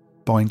partners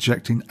by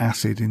injecting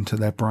acid into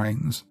their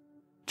brains.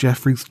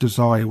 Jeffrey's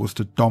desire was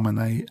to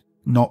dominate,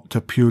 not to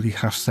purely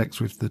have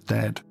sex with the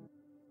dead.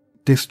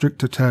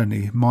 District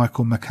Attorney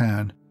Michael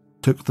McCann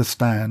took the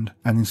stand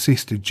and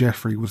insisted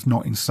Jeffrey was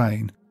not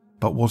insane,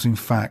 but was in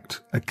fact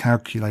a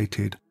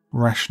calculated,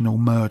 rational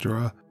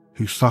murderer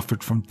who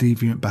suffered from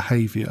deviant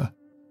behaviour,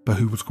 but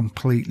who was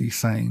completely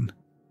sane.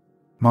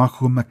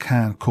 Michael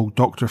McCann called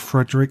Dr.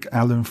 Frederick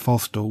Allen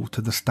Fosdell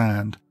to the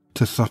stand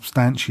to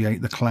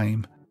substantiate the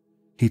claim.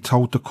 He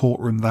told the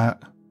courtroom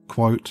that,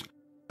 quote,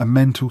 "A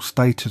mental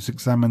status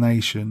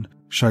examination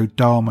showed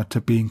Dahmer to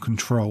be in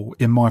control,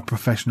 in my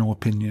professional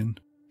opinion.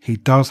 He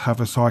does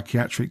have a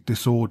psychiatric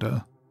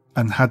disorder,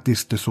 and had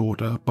this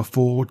disorder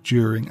before,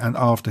 during and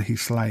after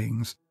his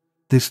slayings.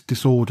 This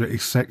disorder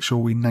is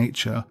sexual in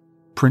nature,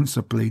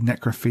 principally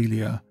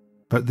necrophilia,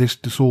 but this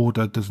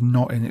disorder does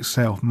not in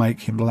itself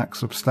make him lack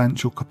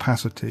substantial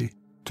capacity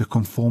to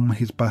conform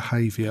his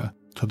behaviour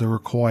to the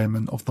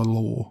requirement of the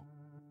law."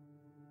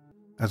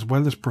 As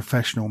well as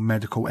professional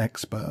medical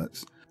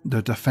experts,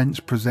 the defence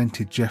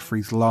presented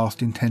Jeffrey's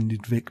last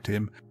intended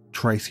victim,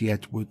 Tracy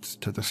Edwards,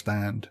 to the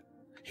stand.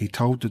 He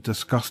told the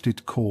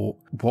disgusted court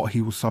what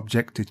he was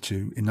subjected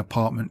to in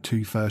apartment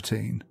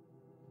 213.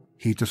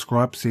 He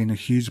described seeing a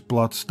huge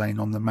blood stain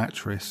on the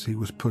mattress he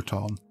was put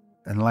on,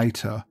 and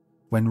later,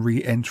 when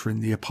re-entering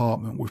the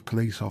apartment with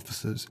police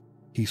officers,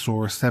 he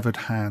saw a severed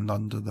hand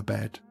under the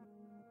bed.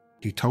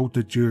 He told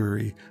the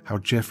jury how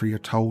Jeffrey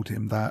had told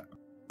him that,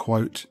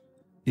 quote,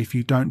 "If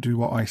you don't do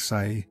what I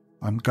say,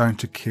 I'm going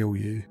to kill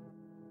you.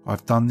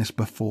 I've done this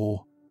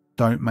before.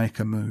 Don't make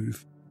a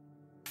move."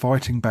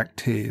 Fighting back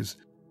tears,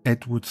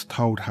 Edwards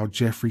told how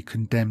Jeffrey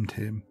condemned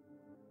him,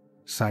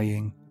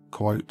 saying,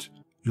 quote,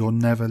 "You'll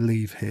never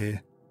leave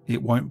here.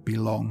 It won't be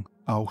long.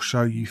 I'll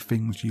show you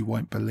things you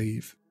won't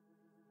believe."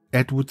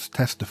 Edwards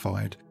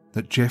testified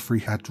that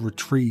Jeffrey had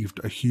retrieved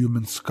a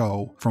human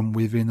skull from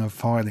within a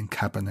filing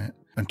cabinet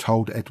and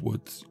told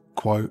Edwards,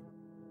 quote,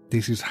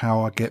 "This is how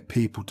I get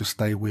people to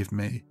stay with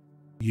me.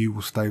 You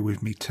will stay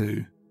with me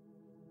too."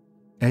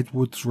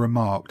 Edwards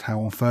remarked how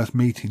on first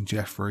meeting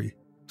Jeffrey,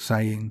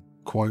 saying,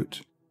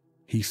 quote,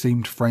 "He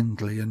seemed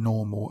friendly and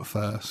normal at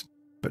first,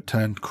 but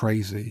turned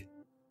crazy.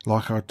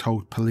 Like I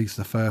told police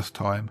the first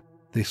time,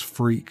 this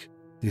freak,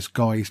 this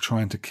guy is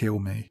trying to kill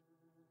me."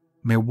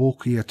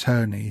 Milwaukee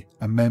attorney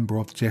and member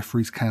of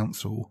Jeffrey's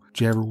counsel,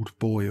 Gerald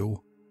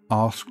Boyle,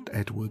 asked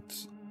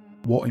Edwards,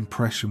 "What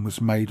impression was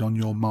made on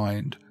your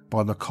mind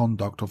by the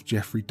conduct of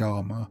Jeffrey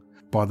Dahmer,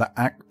 by the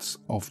acts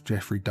of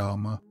Jeffrey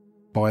Dahmer,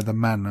 by the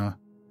manner,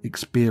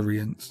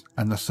 experience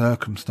and the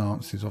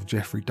circumstances of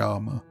Jeffrey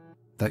Dahmer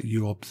that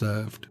you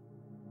observed?"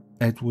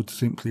 Edwards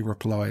simply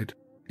replied,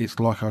 "It's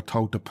like I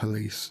told the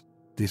police,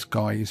 this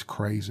guy is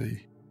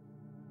crazy."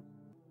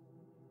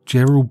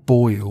 Gerald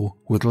Boyle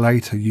would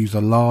later use a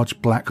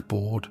large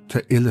blackboard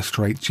to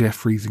illustrate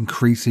Jeffrey's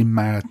increasing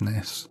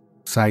madness,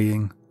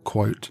 saying,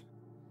 quote,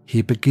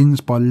 "He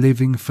begins by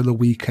living for the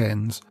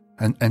weekends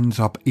and ends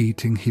up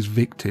eating his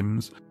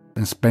victims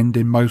and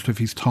spending most of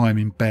his time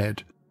in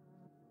bed.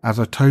 As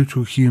a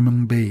total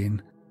human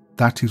being,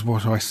 that is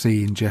what I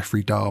see in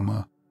Jeffrey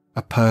Dahmer,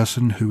 a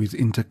person who is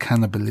into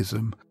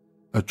cannibalism,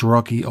 a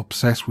druggie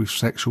obsessed with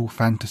sexual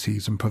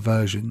fantasies and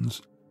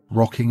perversions,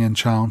 rocking and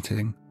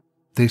chanting.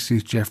 This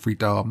is Jeffrey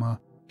Dahmer,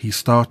 He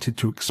started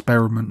to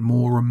experiment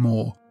more and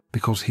more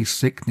because his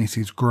sickness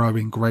is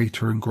growing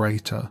greater and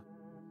greater.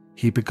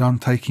 He began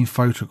taking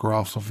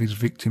photographs of his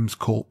victims'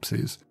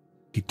 corpses.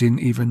 He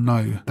didn't even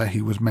know that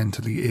he was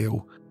mentally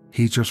ill.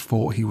 He just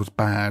thought he was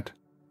bad.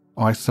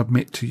 I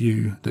submit to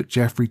you that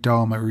Jeffrey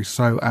Dahmer is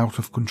so out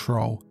of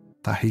control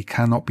that he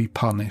cannot be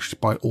punished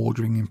by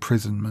ordering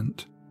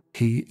imprisonment.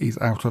 He is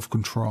out of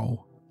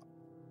control.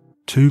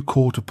 2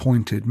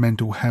 court-appointed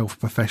mental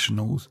health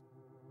professionals,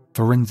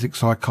 forensic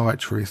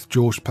psychiatrist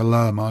George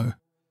Palermo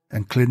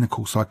and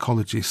clinical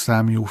psychologist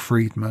Samuel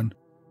Friedman,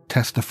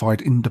 testified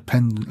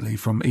independently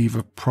from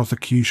either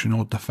prosecution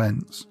or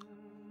defense.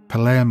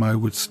 Palermo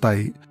would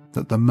state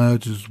that the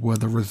murders were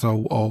the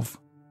result of,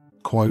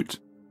 quote,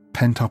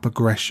 pent-up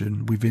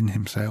aggression within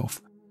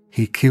himself.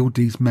 He killed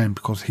these men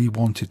because he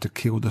wanted to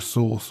kill the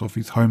source of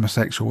his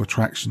homosexual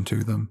attraction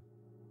to them.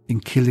 In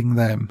killing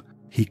them,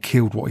 he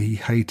killed what he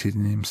hated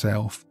in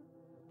himself.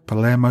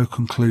 Palermo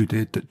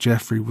concluded that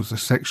Jeffrey was a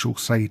sexual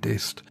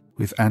sadist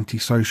with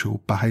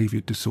antisocial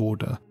behaviour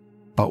disorder,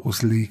 but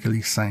was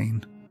legally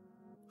sane.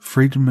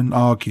 Friedman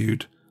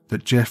argued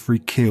that Jeffrey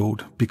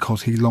killed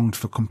because he longed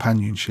for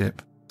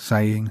companionship,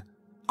 saying,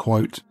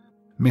 quote,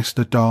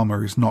 Mr.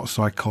 Dahmer is not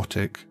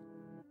psychotic.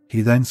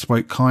 He then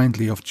spoke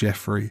kindly of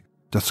Jeffrey,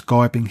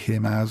 describing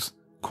him as,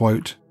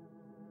 quote,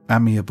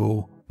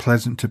 amiable,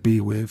 pleasant to be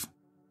with,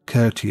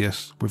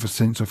 courteous, with a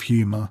sense of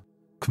humour,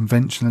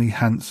 conventionally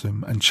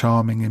handsome and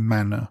charming in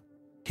manner.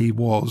 He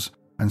was,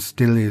 and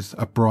still is,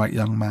 a bright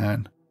young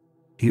man.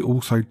 He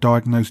also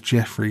diagnosed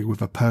Jeffrey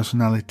with a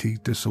personality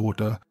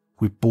disorder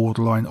with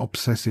borderline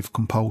obsessive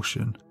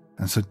compulsion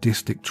and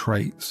sadistic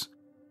traits.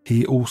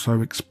 He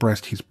also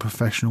expressed his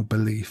professional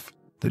belief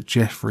that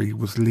Jeffrey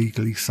was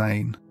legally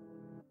sane.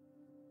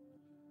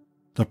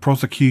 The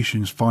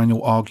prosecution's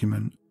final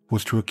argument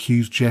was to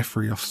accuse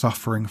Jeffrey of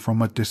suffering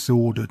from a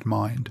disordered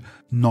mind,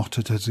 not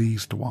a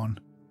diseased one,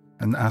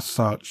 and as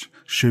such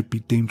should be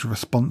deemed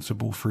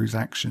responsible for his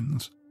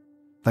actions.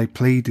 They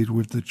pleaded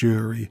with the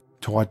jury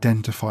to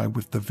identify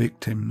with the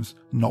victims,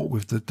 not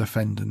with the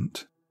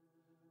defendant.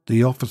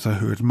 The officer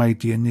who had made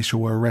the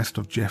initial arrest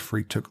of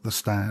Jeffrey took the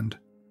stand.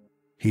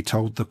 He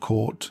told the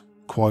court,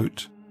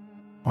 quote,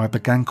 I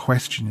began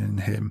questioning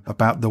him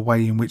about the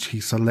way in which he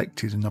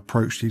selected and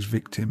approached his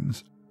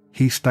victims.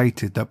 He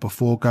stated that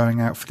before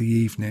going out for the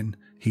evening,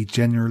 he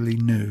generally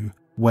knew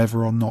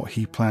whether or not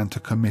he planned to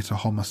commit a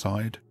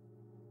homicide.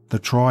 The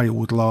trial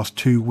would last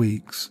 2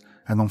 weeks,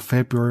 and on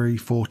February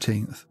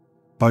 14th,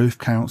 both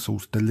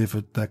counsels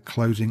delivered their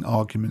closing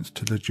arguments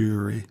to the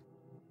jury.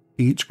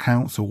 Each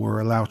counsel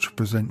were allowed to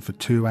present for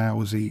 2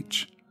 hours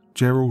each.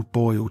 Gerald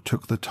Boyle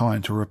took the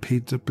time to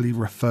repeatedly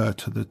refer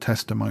to the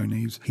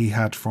testimonies he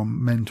had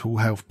from mental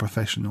health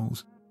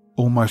professionals,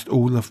 almost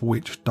all of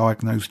which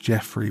diagnosed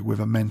Jeffrey with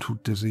a mental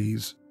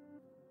disease.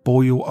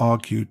 Boyle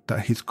argued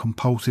that his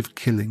compulsive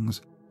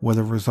killings were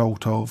the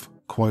result of,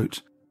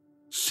 quote,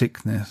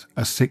 sickness,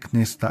 a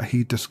sickness that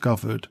he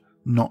discovered,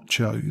 not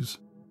chose.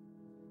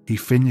 He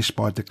finished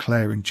by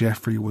declaring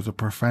Jeffrey was a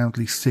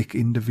profoundly sick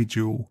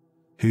individual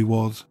who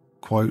was,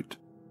 quote,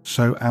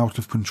 so out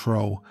of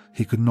control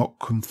he could not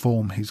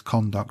conform his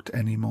conduct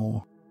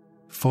anymore.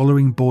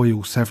 Following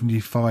Boyle's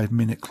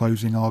 75-minute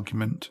closing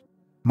argument,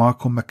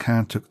 Michael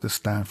McCann took the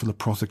stand for the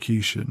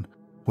prosecution,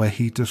 where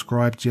he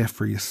described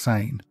Jeffrey as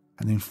sane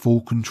and in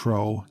full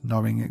control,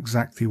 knowing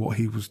exactly what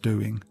he was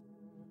doing.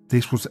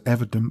 This was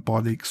evident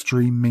by the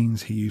extreme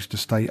means he used to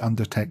stay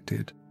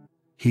undetected.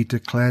 He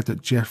declared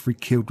that Jeffrey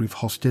killed with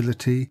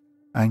hostility,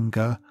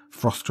 anger,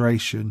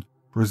 frustration,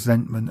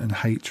 resentment and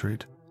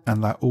hatred,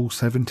 and that all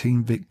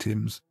 17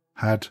 victims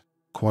had,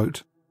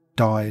 quote,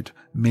 died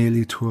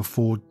merely to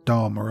afford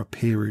Dahmer a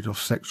period of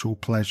sexual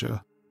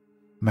pleasure.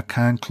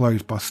 McCann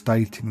closed by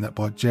stating that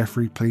by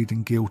Jeffrey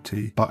pleading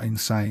guilty but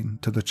insane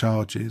to the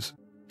charges,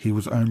 he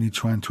was only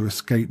trying to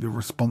escape the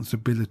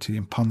responsibility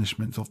and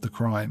punishment of the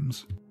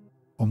crimes.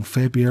 On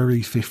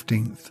February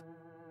 15th,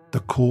 the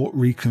court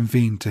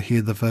reconvened to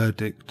hear the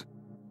verdict.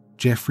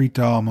 Jeffrey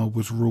Dahmer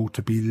was ruled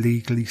to be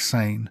legally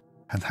sane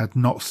and had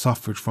not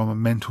suffered from a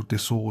mental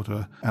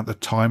disorder at the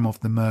time of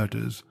the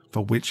murders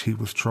for which he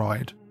was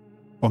tried.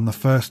 On the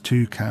first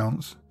 2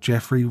 counts,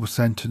 Jeffrey was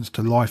sentenced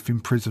to life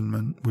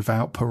imprisonment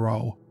without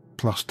parole,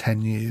 plus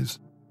 10 years.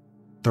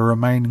 The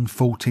remaining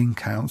 14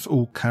 counts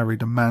all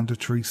carried a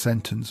mandatory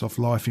sentence of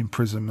life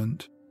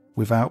imprisonment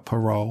without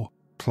parole,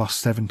 plus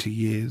 70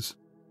 years.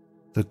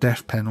 The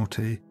death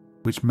penalty,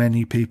 which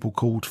many people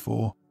called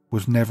for,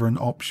 was never an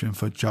option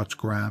for Judge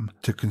Graham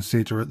to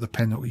consider at the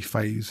penalty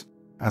phase,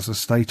 as the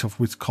state of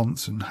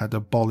Wisconsin had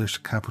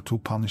abolished capital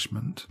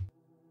punishment.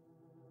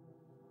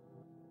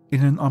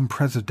 In an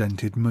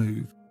unprecedented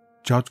move,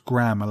 Judge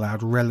Graham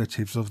allowed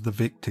relatives of the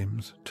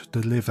victims to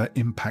deliver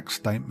impact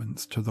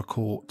statements to the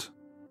court.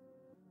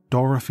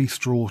 Dorothy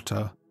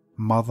Straughter,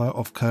 mother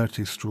of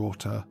Curtis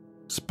Straughter,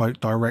 spoke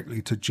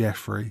directly to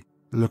Jeffrey,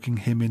 looking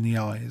him in the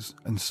eyes,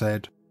 and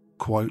said,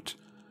 quote,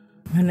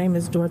 my name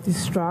is Dorothy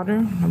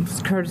Straughter. I'm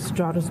Curtis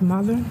Straughter's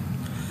mother.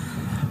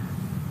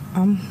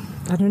 I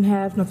didn't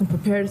have nothing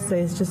prepared to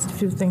say. It's just a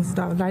few things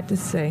that I would like to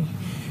say.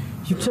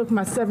 You took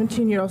my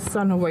 17-year-old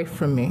son away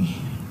from me.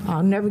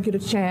 I'll never get a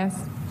chance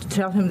to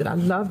tell him that I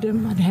loved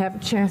him. I'd have a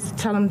chance to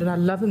tell him that I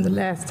loved him the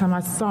last time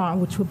I saw him,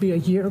 which will be a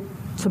year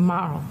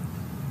tomorrow.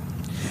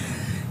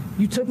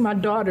 You took my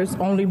daughter's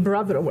only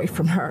brother away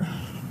from her.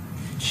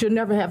 She'll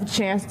never have a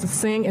chance to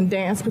sing and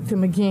dance with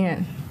him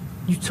again.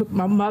 You took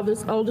my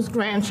mother's oldest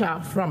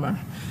grandchild from her,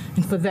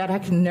 and for that I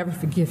can never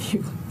forgive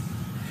you.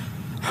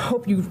 I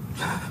hope you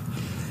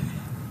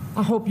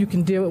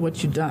can deal with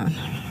what you've done.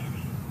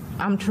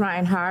 I'm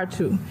trying hard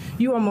to.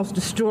 You almost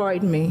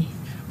destroyed me,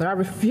 but I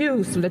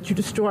refuse to let you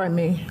destroy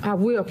me. I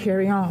will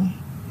carry on.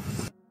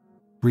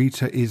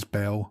 Rita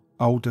Isbell,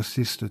 older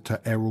sister to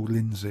Errol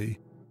Lindsay,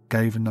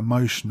 gave an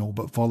emotional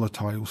but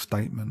volatile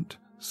statement,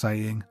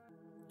 saying,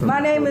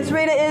 "My name is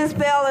Rita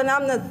Isbell, and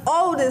I'm the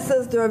oldest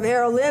sister of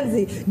Errol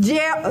Lindsay.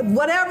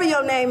 Whatever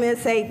your name is,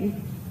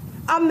 Satan,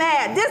 I'm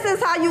mad. This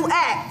is how you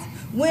act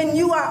when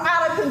you are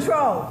out of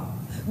control.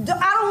 I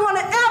don't want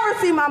to ever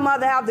see my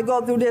mother have to go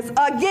through this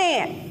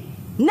again.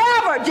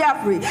 Never,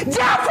 Jeffrey. Jeffrey,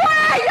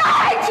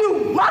 I hate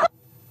you, mother.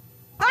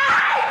 I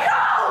hate you.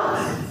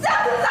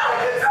 Something's out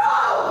of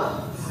control.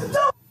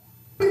 Don't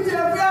me,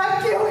 Jeffrey.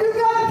 I kill you.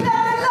 God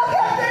damn it. Look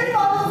at me,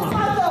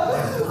 motherfucker.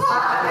 I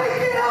can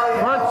kill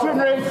you. What's your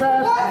name,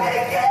 Pat? I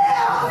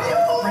can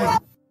kill you.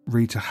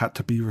 Rita had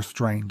to be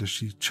restrained as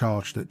she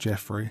charged at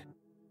Jeffrey.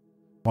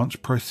 Once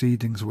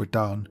proceedings were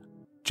done,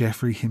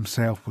 Jeffrey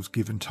himself was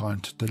given time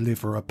to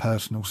deliver a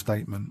personal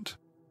statement.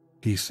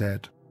 He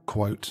said,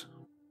 quote,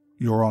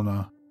 "Your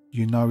Honour,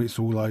 you know it's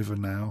all over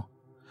now.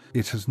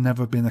 It has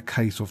never been a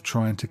case of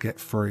trying to get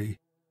free.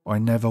 I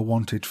never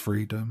wanted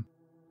freedom.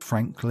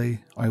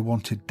 Frankly, I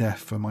wanted death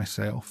for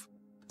myself.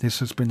 This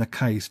has been a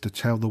case to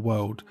tell the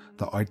world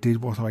that I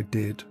did what I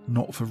did,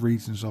 not for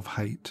reasons of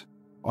hate.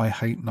 I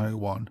hate no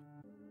one.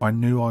 I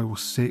knew I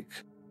was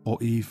sick or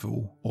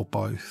evil or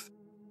both.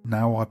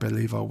 Now I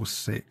believe I was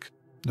sick.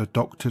 The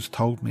doctors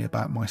told me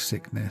about my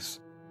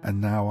sickness,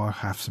 and now I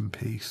have some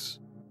peace.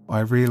 I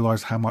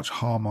realise how much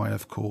harm I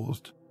have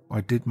caused. I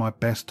did my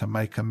best to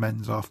make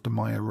amends after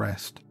my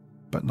arrest,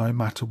 but no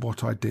matter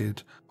what I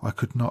did, I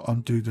could not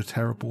undo the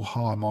terrible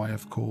harm I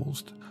have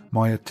caused.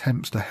 My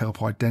attempts to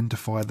help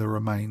identify the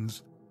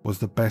remains was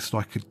the best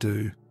I could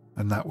do,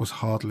 and that was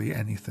hardly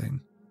anything.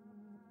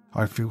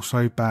 I feel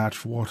so bad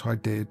for what I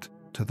did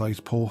to those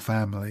poor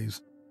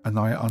families, and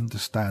I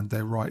understand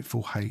their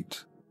rightful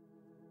hate.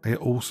 I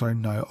also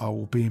know I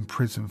will be in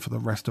prison for the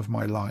rest of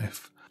my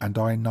life, and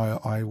I know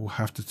I will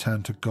have to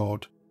turn to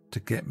God to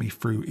get me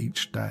through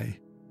each day.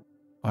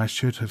 I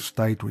should have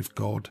stayed with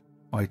God.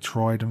 I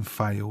tried and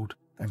failed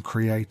and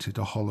created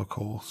a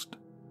Holocaust.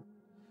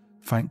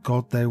 Thank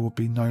God there will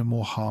be no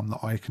more harm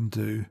that I can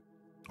do.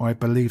 I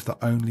believe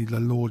that only the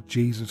Lord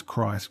Jesus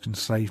Christ can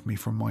save me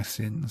from my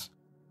sins.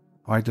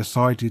 I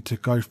decided to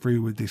go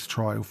through with this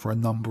trial for a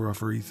number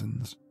of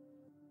reasons.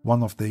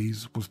 One of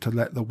these was to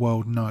let the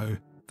world know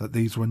that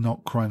these were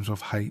not crimes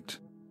of hate.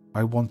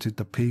 I wanted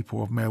the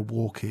people of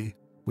Milwaukee,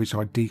 which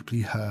I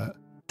deeply hurt,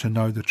 to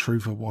know the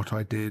truth of what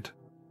I did.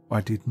 I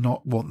did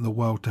not want the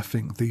world to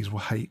think these were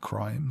hate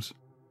crimes.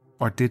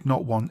 I did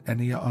not want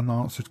any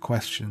unanswered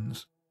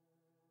questions.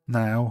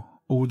 Now,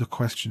 all the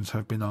questions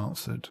have been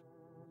answered.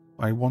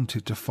 I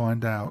wanted to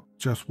find out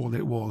just what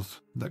it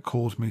was that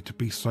caused me to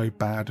be so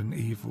bad and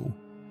evil.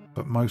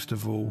 But most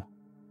of all,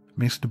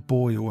 Mr.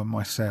 Boyle and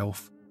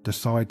myself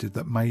decided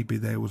that maybe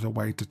there was a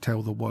way to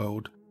tell the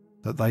world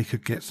that they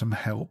could get some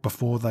help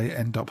before they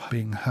end up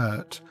being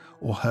hurt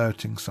or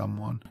hurting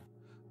someone.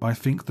 I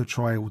think the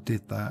trial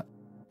did that,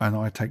 and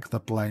I take the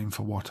blame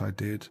for what I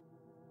did.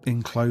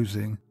 In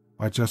closing,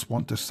 I just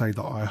want to say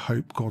that I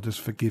hope God has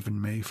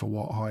forgiven me for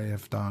what I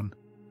have done.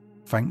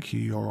 Thank you,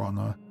 Your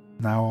Honour.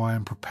 Now I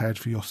am prepared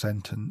for your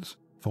sentence,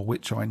 for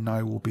which I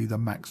know will be the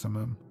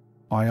maximum.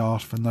 I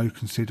ask for no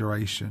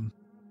consideration."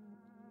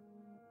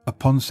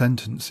 Upon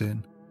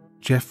sentencing,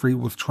 Jeffrey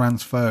was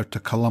transferred to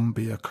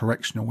Columbia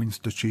Correctional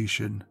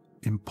Institution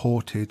in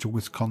Portage,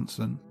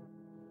 Wisconsin.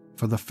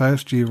 For the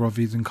first year of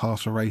his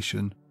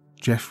incarceration,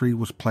 Jeffrey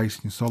was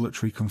placed in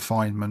solitary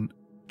confinement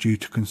due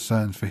to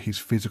concerns for his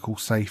physical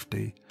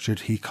safety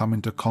should he come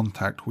into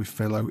contact with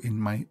fellow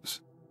inmates.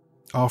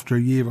 After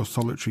a year of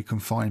solitary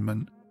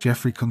confinement,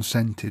 Jeffrey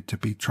consented to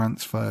be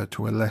transferred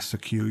to a less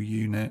secure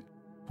unit,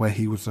 where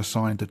he was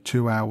assigned a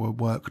 2-hour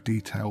work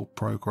detail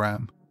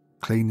program,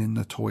 cleaning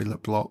the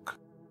toilet block.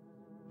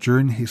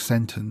 During his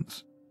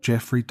sentence,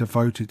 Jeffrey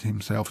devoted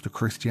himself to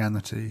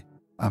Christianity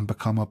and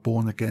became a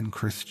born-again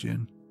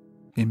Christian.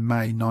 In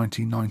May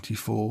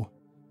 1994,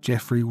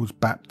 Jeffrey was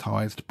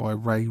baptized by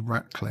Ray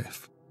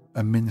Ratcliffe,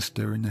 a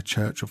minister in the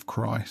Church of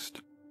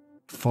Christ.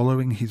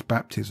 Following his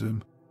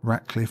baptism,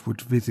 Ratcliffe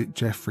would visit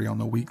Jeffrey on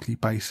a weekly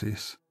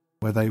basis,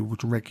 where they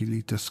would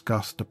regularly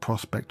discuss the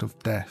prospect of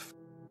death,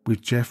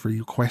 with Jeffrey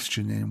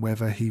questioning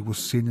whether he was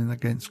sinning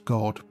against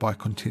God by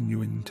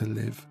continuing to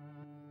live.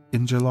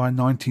 In July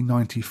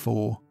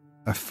 1994,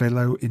 a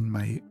fellow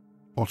inmate,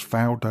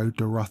 Osvaldo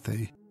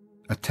Dorothy,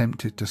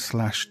 attempted to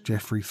slash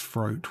Jeffrey's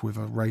throat with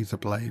a razor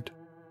blade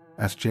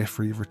as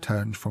Jeffrey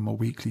returned from a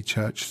weekly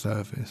church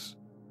service.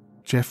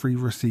 Jeffrey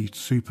received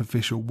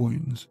superficial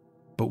wounds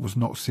but was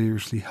not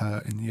seriously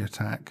hurt in the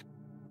attack.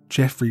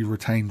 Jeffrey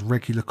retained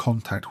regular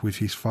contact with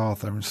his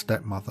father and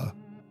stepmother,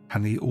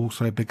 and he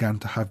also began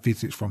to have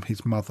visits from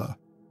his mother,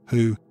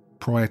 who,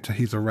 prior to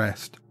his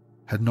arrest,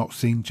 had not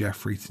seen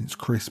Jeffrey since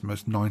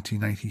Christmas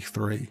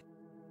 1983.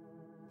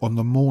 On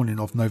the morning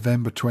of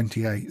November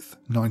 28,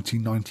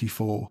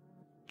 1994,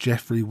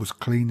 Jeffrey was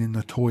cleaning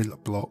the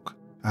toilet block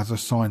as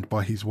assigned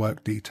by his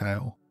work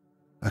detail.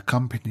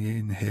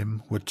 Accompanying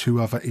him were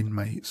two other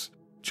inmates,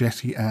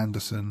 Jesse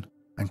Anderson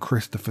and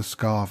Christopher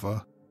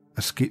Scarver,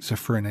 a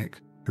schizophrenic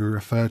who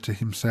referred to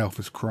himself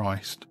as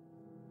Christ.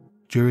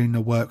 During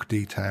the work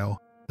detail,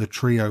 the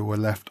trio were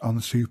left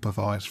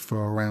unsupervised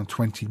for around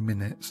 20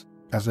 minutes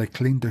as they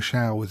cleaned the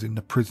showers in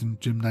the prison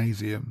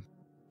gymnasium.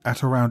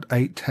 At around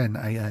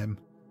 8:10 a.m,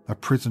 a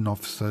prison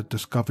officer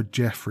discovered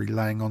Jeffrey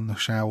laying on the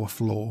shower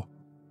floor,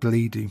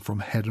 bleeding from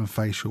head and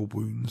facial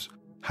wounds,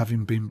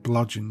 having been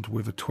bludgeoned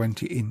with a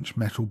 20-inch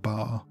metal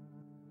bar.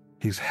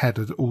 His head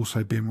had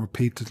also been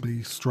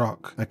repeatedly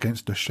struck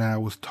against the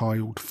shower's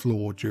tiled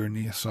floor during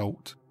the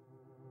assault.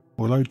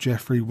 Although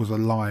Jeffrey was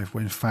alive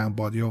when found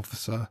by the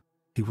officer,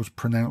 he was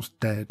pronounced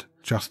dead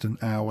just an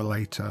hour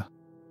later.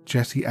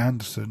 Jesse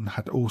Anderson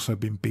had also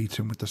been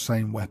beaten with the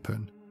same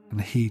weapon,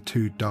 and he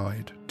too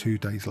died 2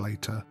 days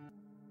later.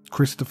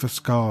 Christopher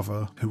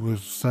Scarver, who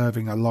was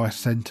serving a life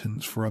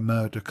sentence for a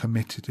murder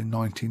committed in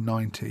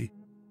 1990,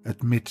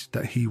 admitted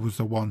that he was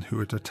the one who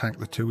had attacked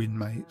the two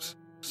inmates,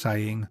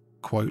 saying,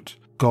 quote,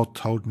 "God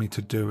told me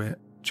to do it.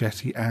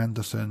 Jesse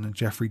Anderson and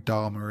Jeffrey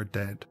Dahmer are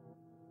dead."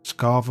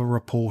 Scarver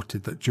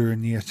reported that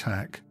during the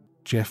attack,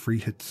 Jeffrey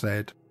had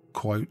said,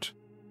 quote,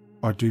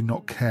 "I do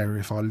not care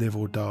if I live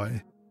or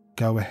die.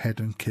 Go ahead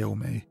and kill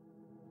me."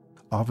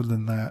 Other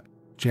than that,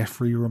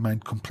 Jeffrey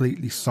remained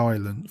completely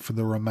silent for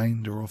the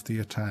remainder of the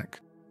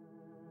attack.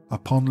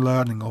 Upon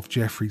learning of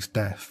Jeffrey's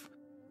death,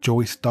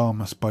 Joyce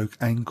Dahmer spoke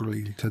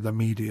angrily to the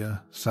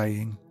media,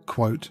 saying,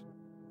 quote,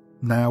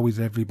 "Now is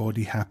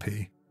everybody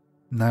happy?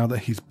 Now that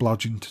he's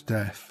bludgeoned to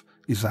death,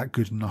 is that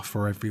good enough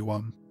for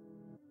everyone?"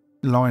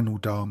 Lionel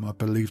Dahmer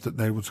believed that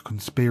there was a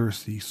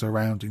conspiracy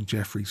surrounding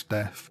Jeffrey's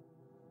death.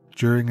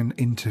 During an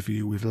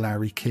interview with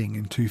Larry King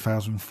in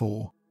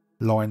 2004,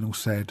 Lionel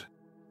said,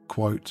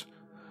 quote,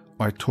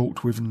 "I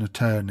talked with an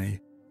attorney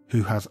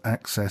who has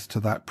access to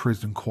that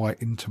prison quite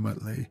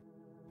intimately,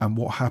 and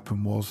what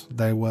happened was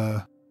there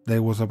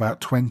was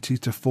about 20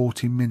 to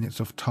 40 minutes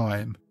of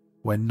time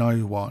when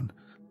no one,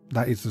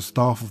 that is the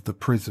staff of the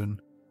prison,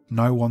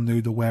 no one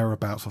knew the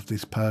whereabouts of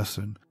this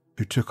person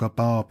who took a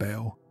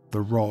barbell,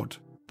 the rod,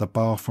 the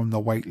bar from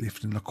the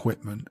weightlifting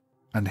equipment,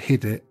 and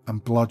hid it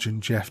and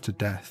bludgeoned Jeff to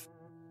death."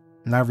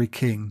 Larry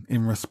King,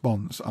 in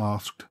response,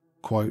 asked,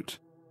 quote,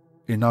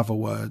 "In other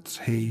words,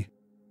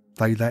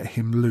 they let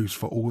him loose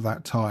for all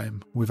that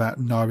time without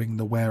knowing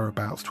the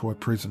whereabouts to a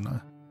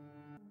prisoner?"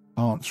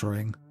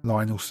 Answering,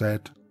 Lionel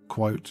said,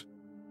 quote,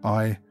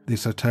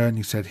 This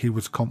attorney said he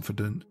was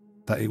confident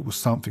that it was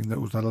something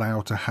that was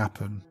allowed to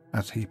happen,"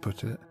 as he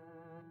put it.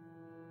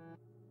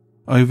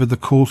 Over the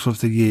course of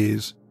the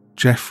years,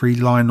 Jeffrey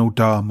Lionel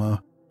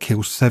Dahmer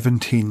killed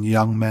 17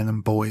 young men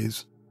and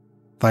boys.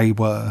 They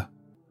were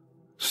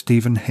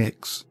Stephen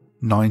Hicks,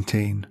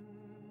 19,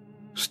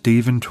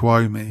 Stephen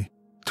Tuomi,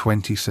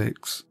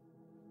 26,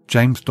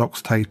 James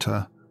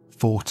Doxtator,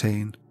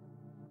 14,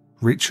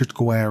 Richard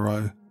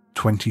Guerrero,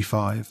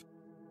 25,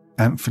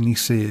 Anthony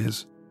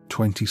Sears,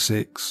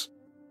 26,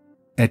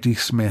 Eddie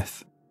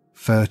Smith,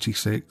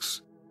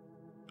 36,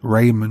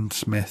 Raymond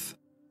Smith,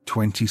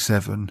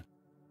 27,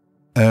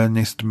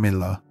 Ernest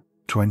Miller,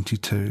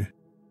 22,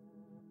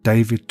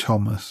 David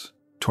Thomas,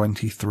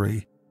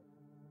 23,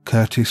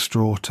 Curtis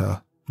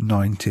Straughter,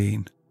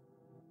 19,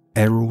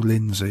 Errol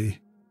Lindsay,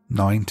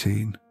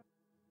 19,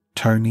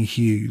 Tony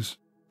Hughes,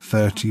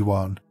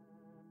 31,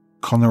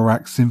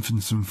 Conorak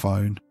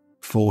Simpsonphone,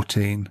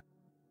 14,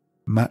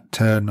 Matt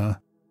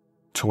Turner,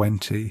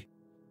 20,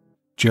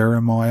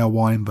 Jeremiah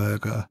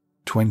Weinberger,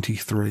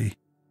 23,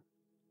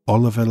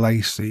 Oliver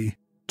Lacey,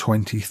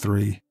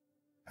 23,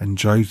 and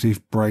Joseph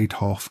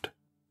Braidhoft,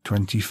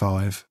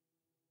 25.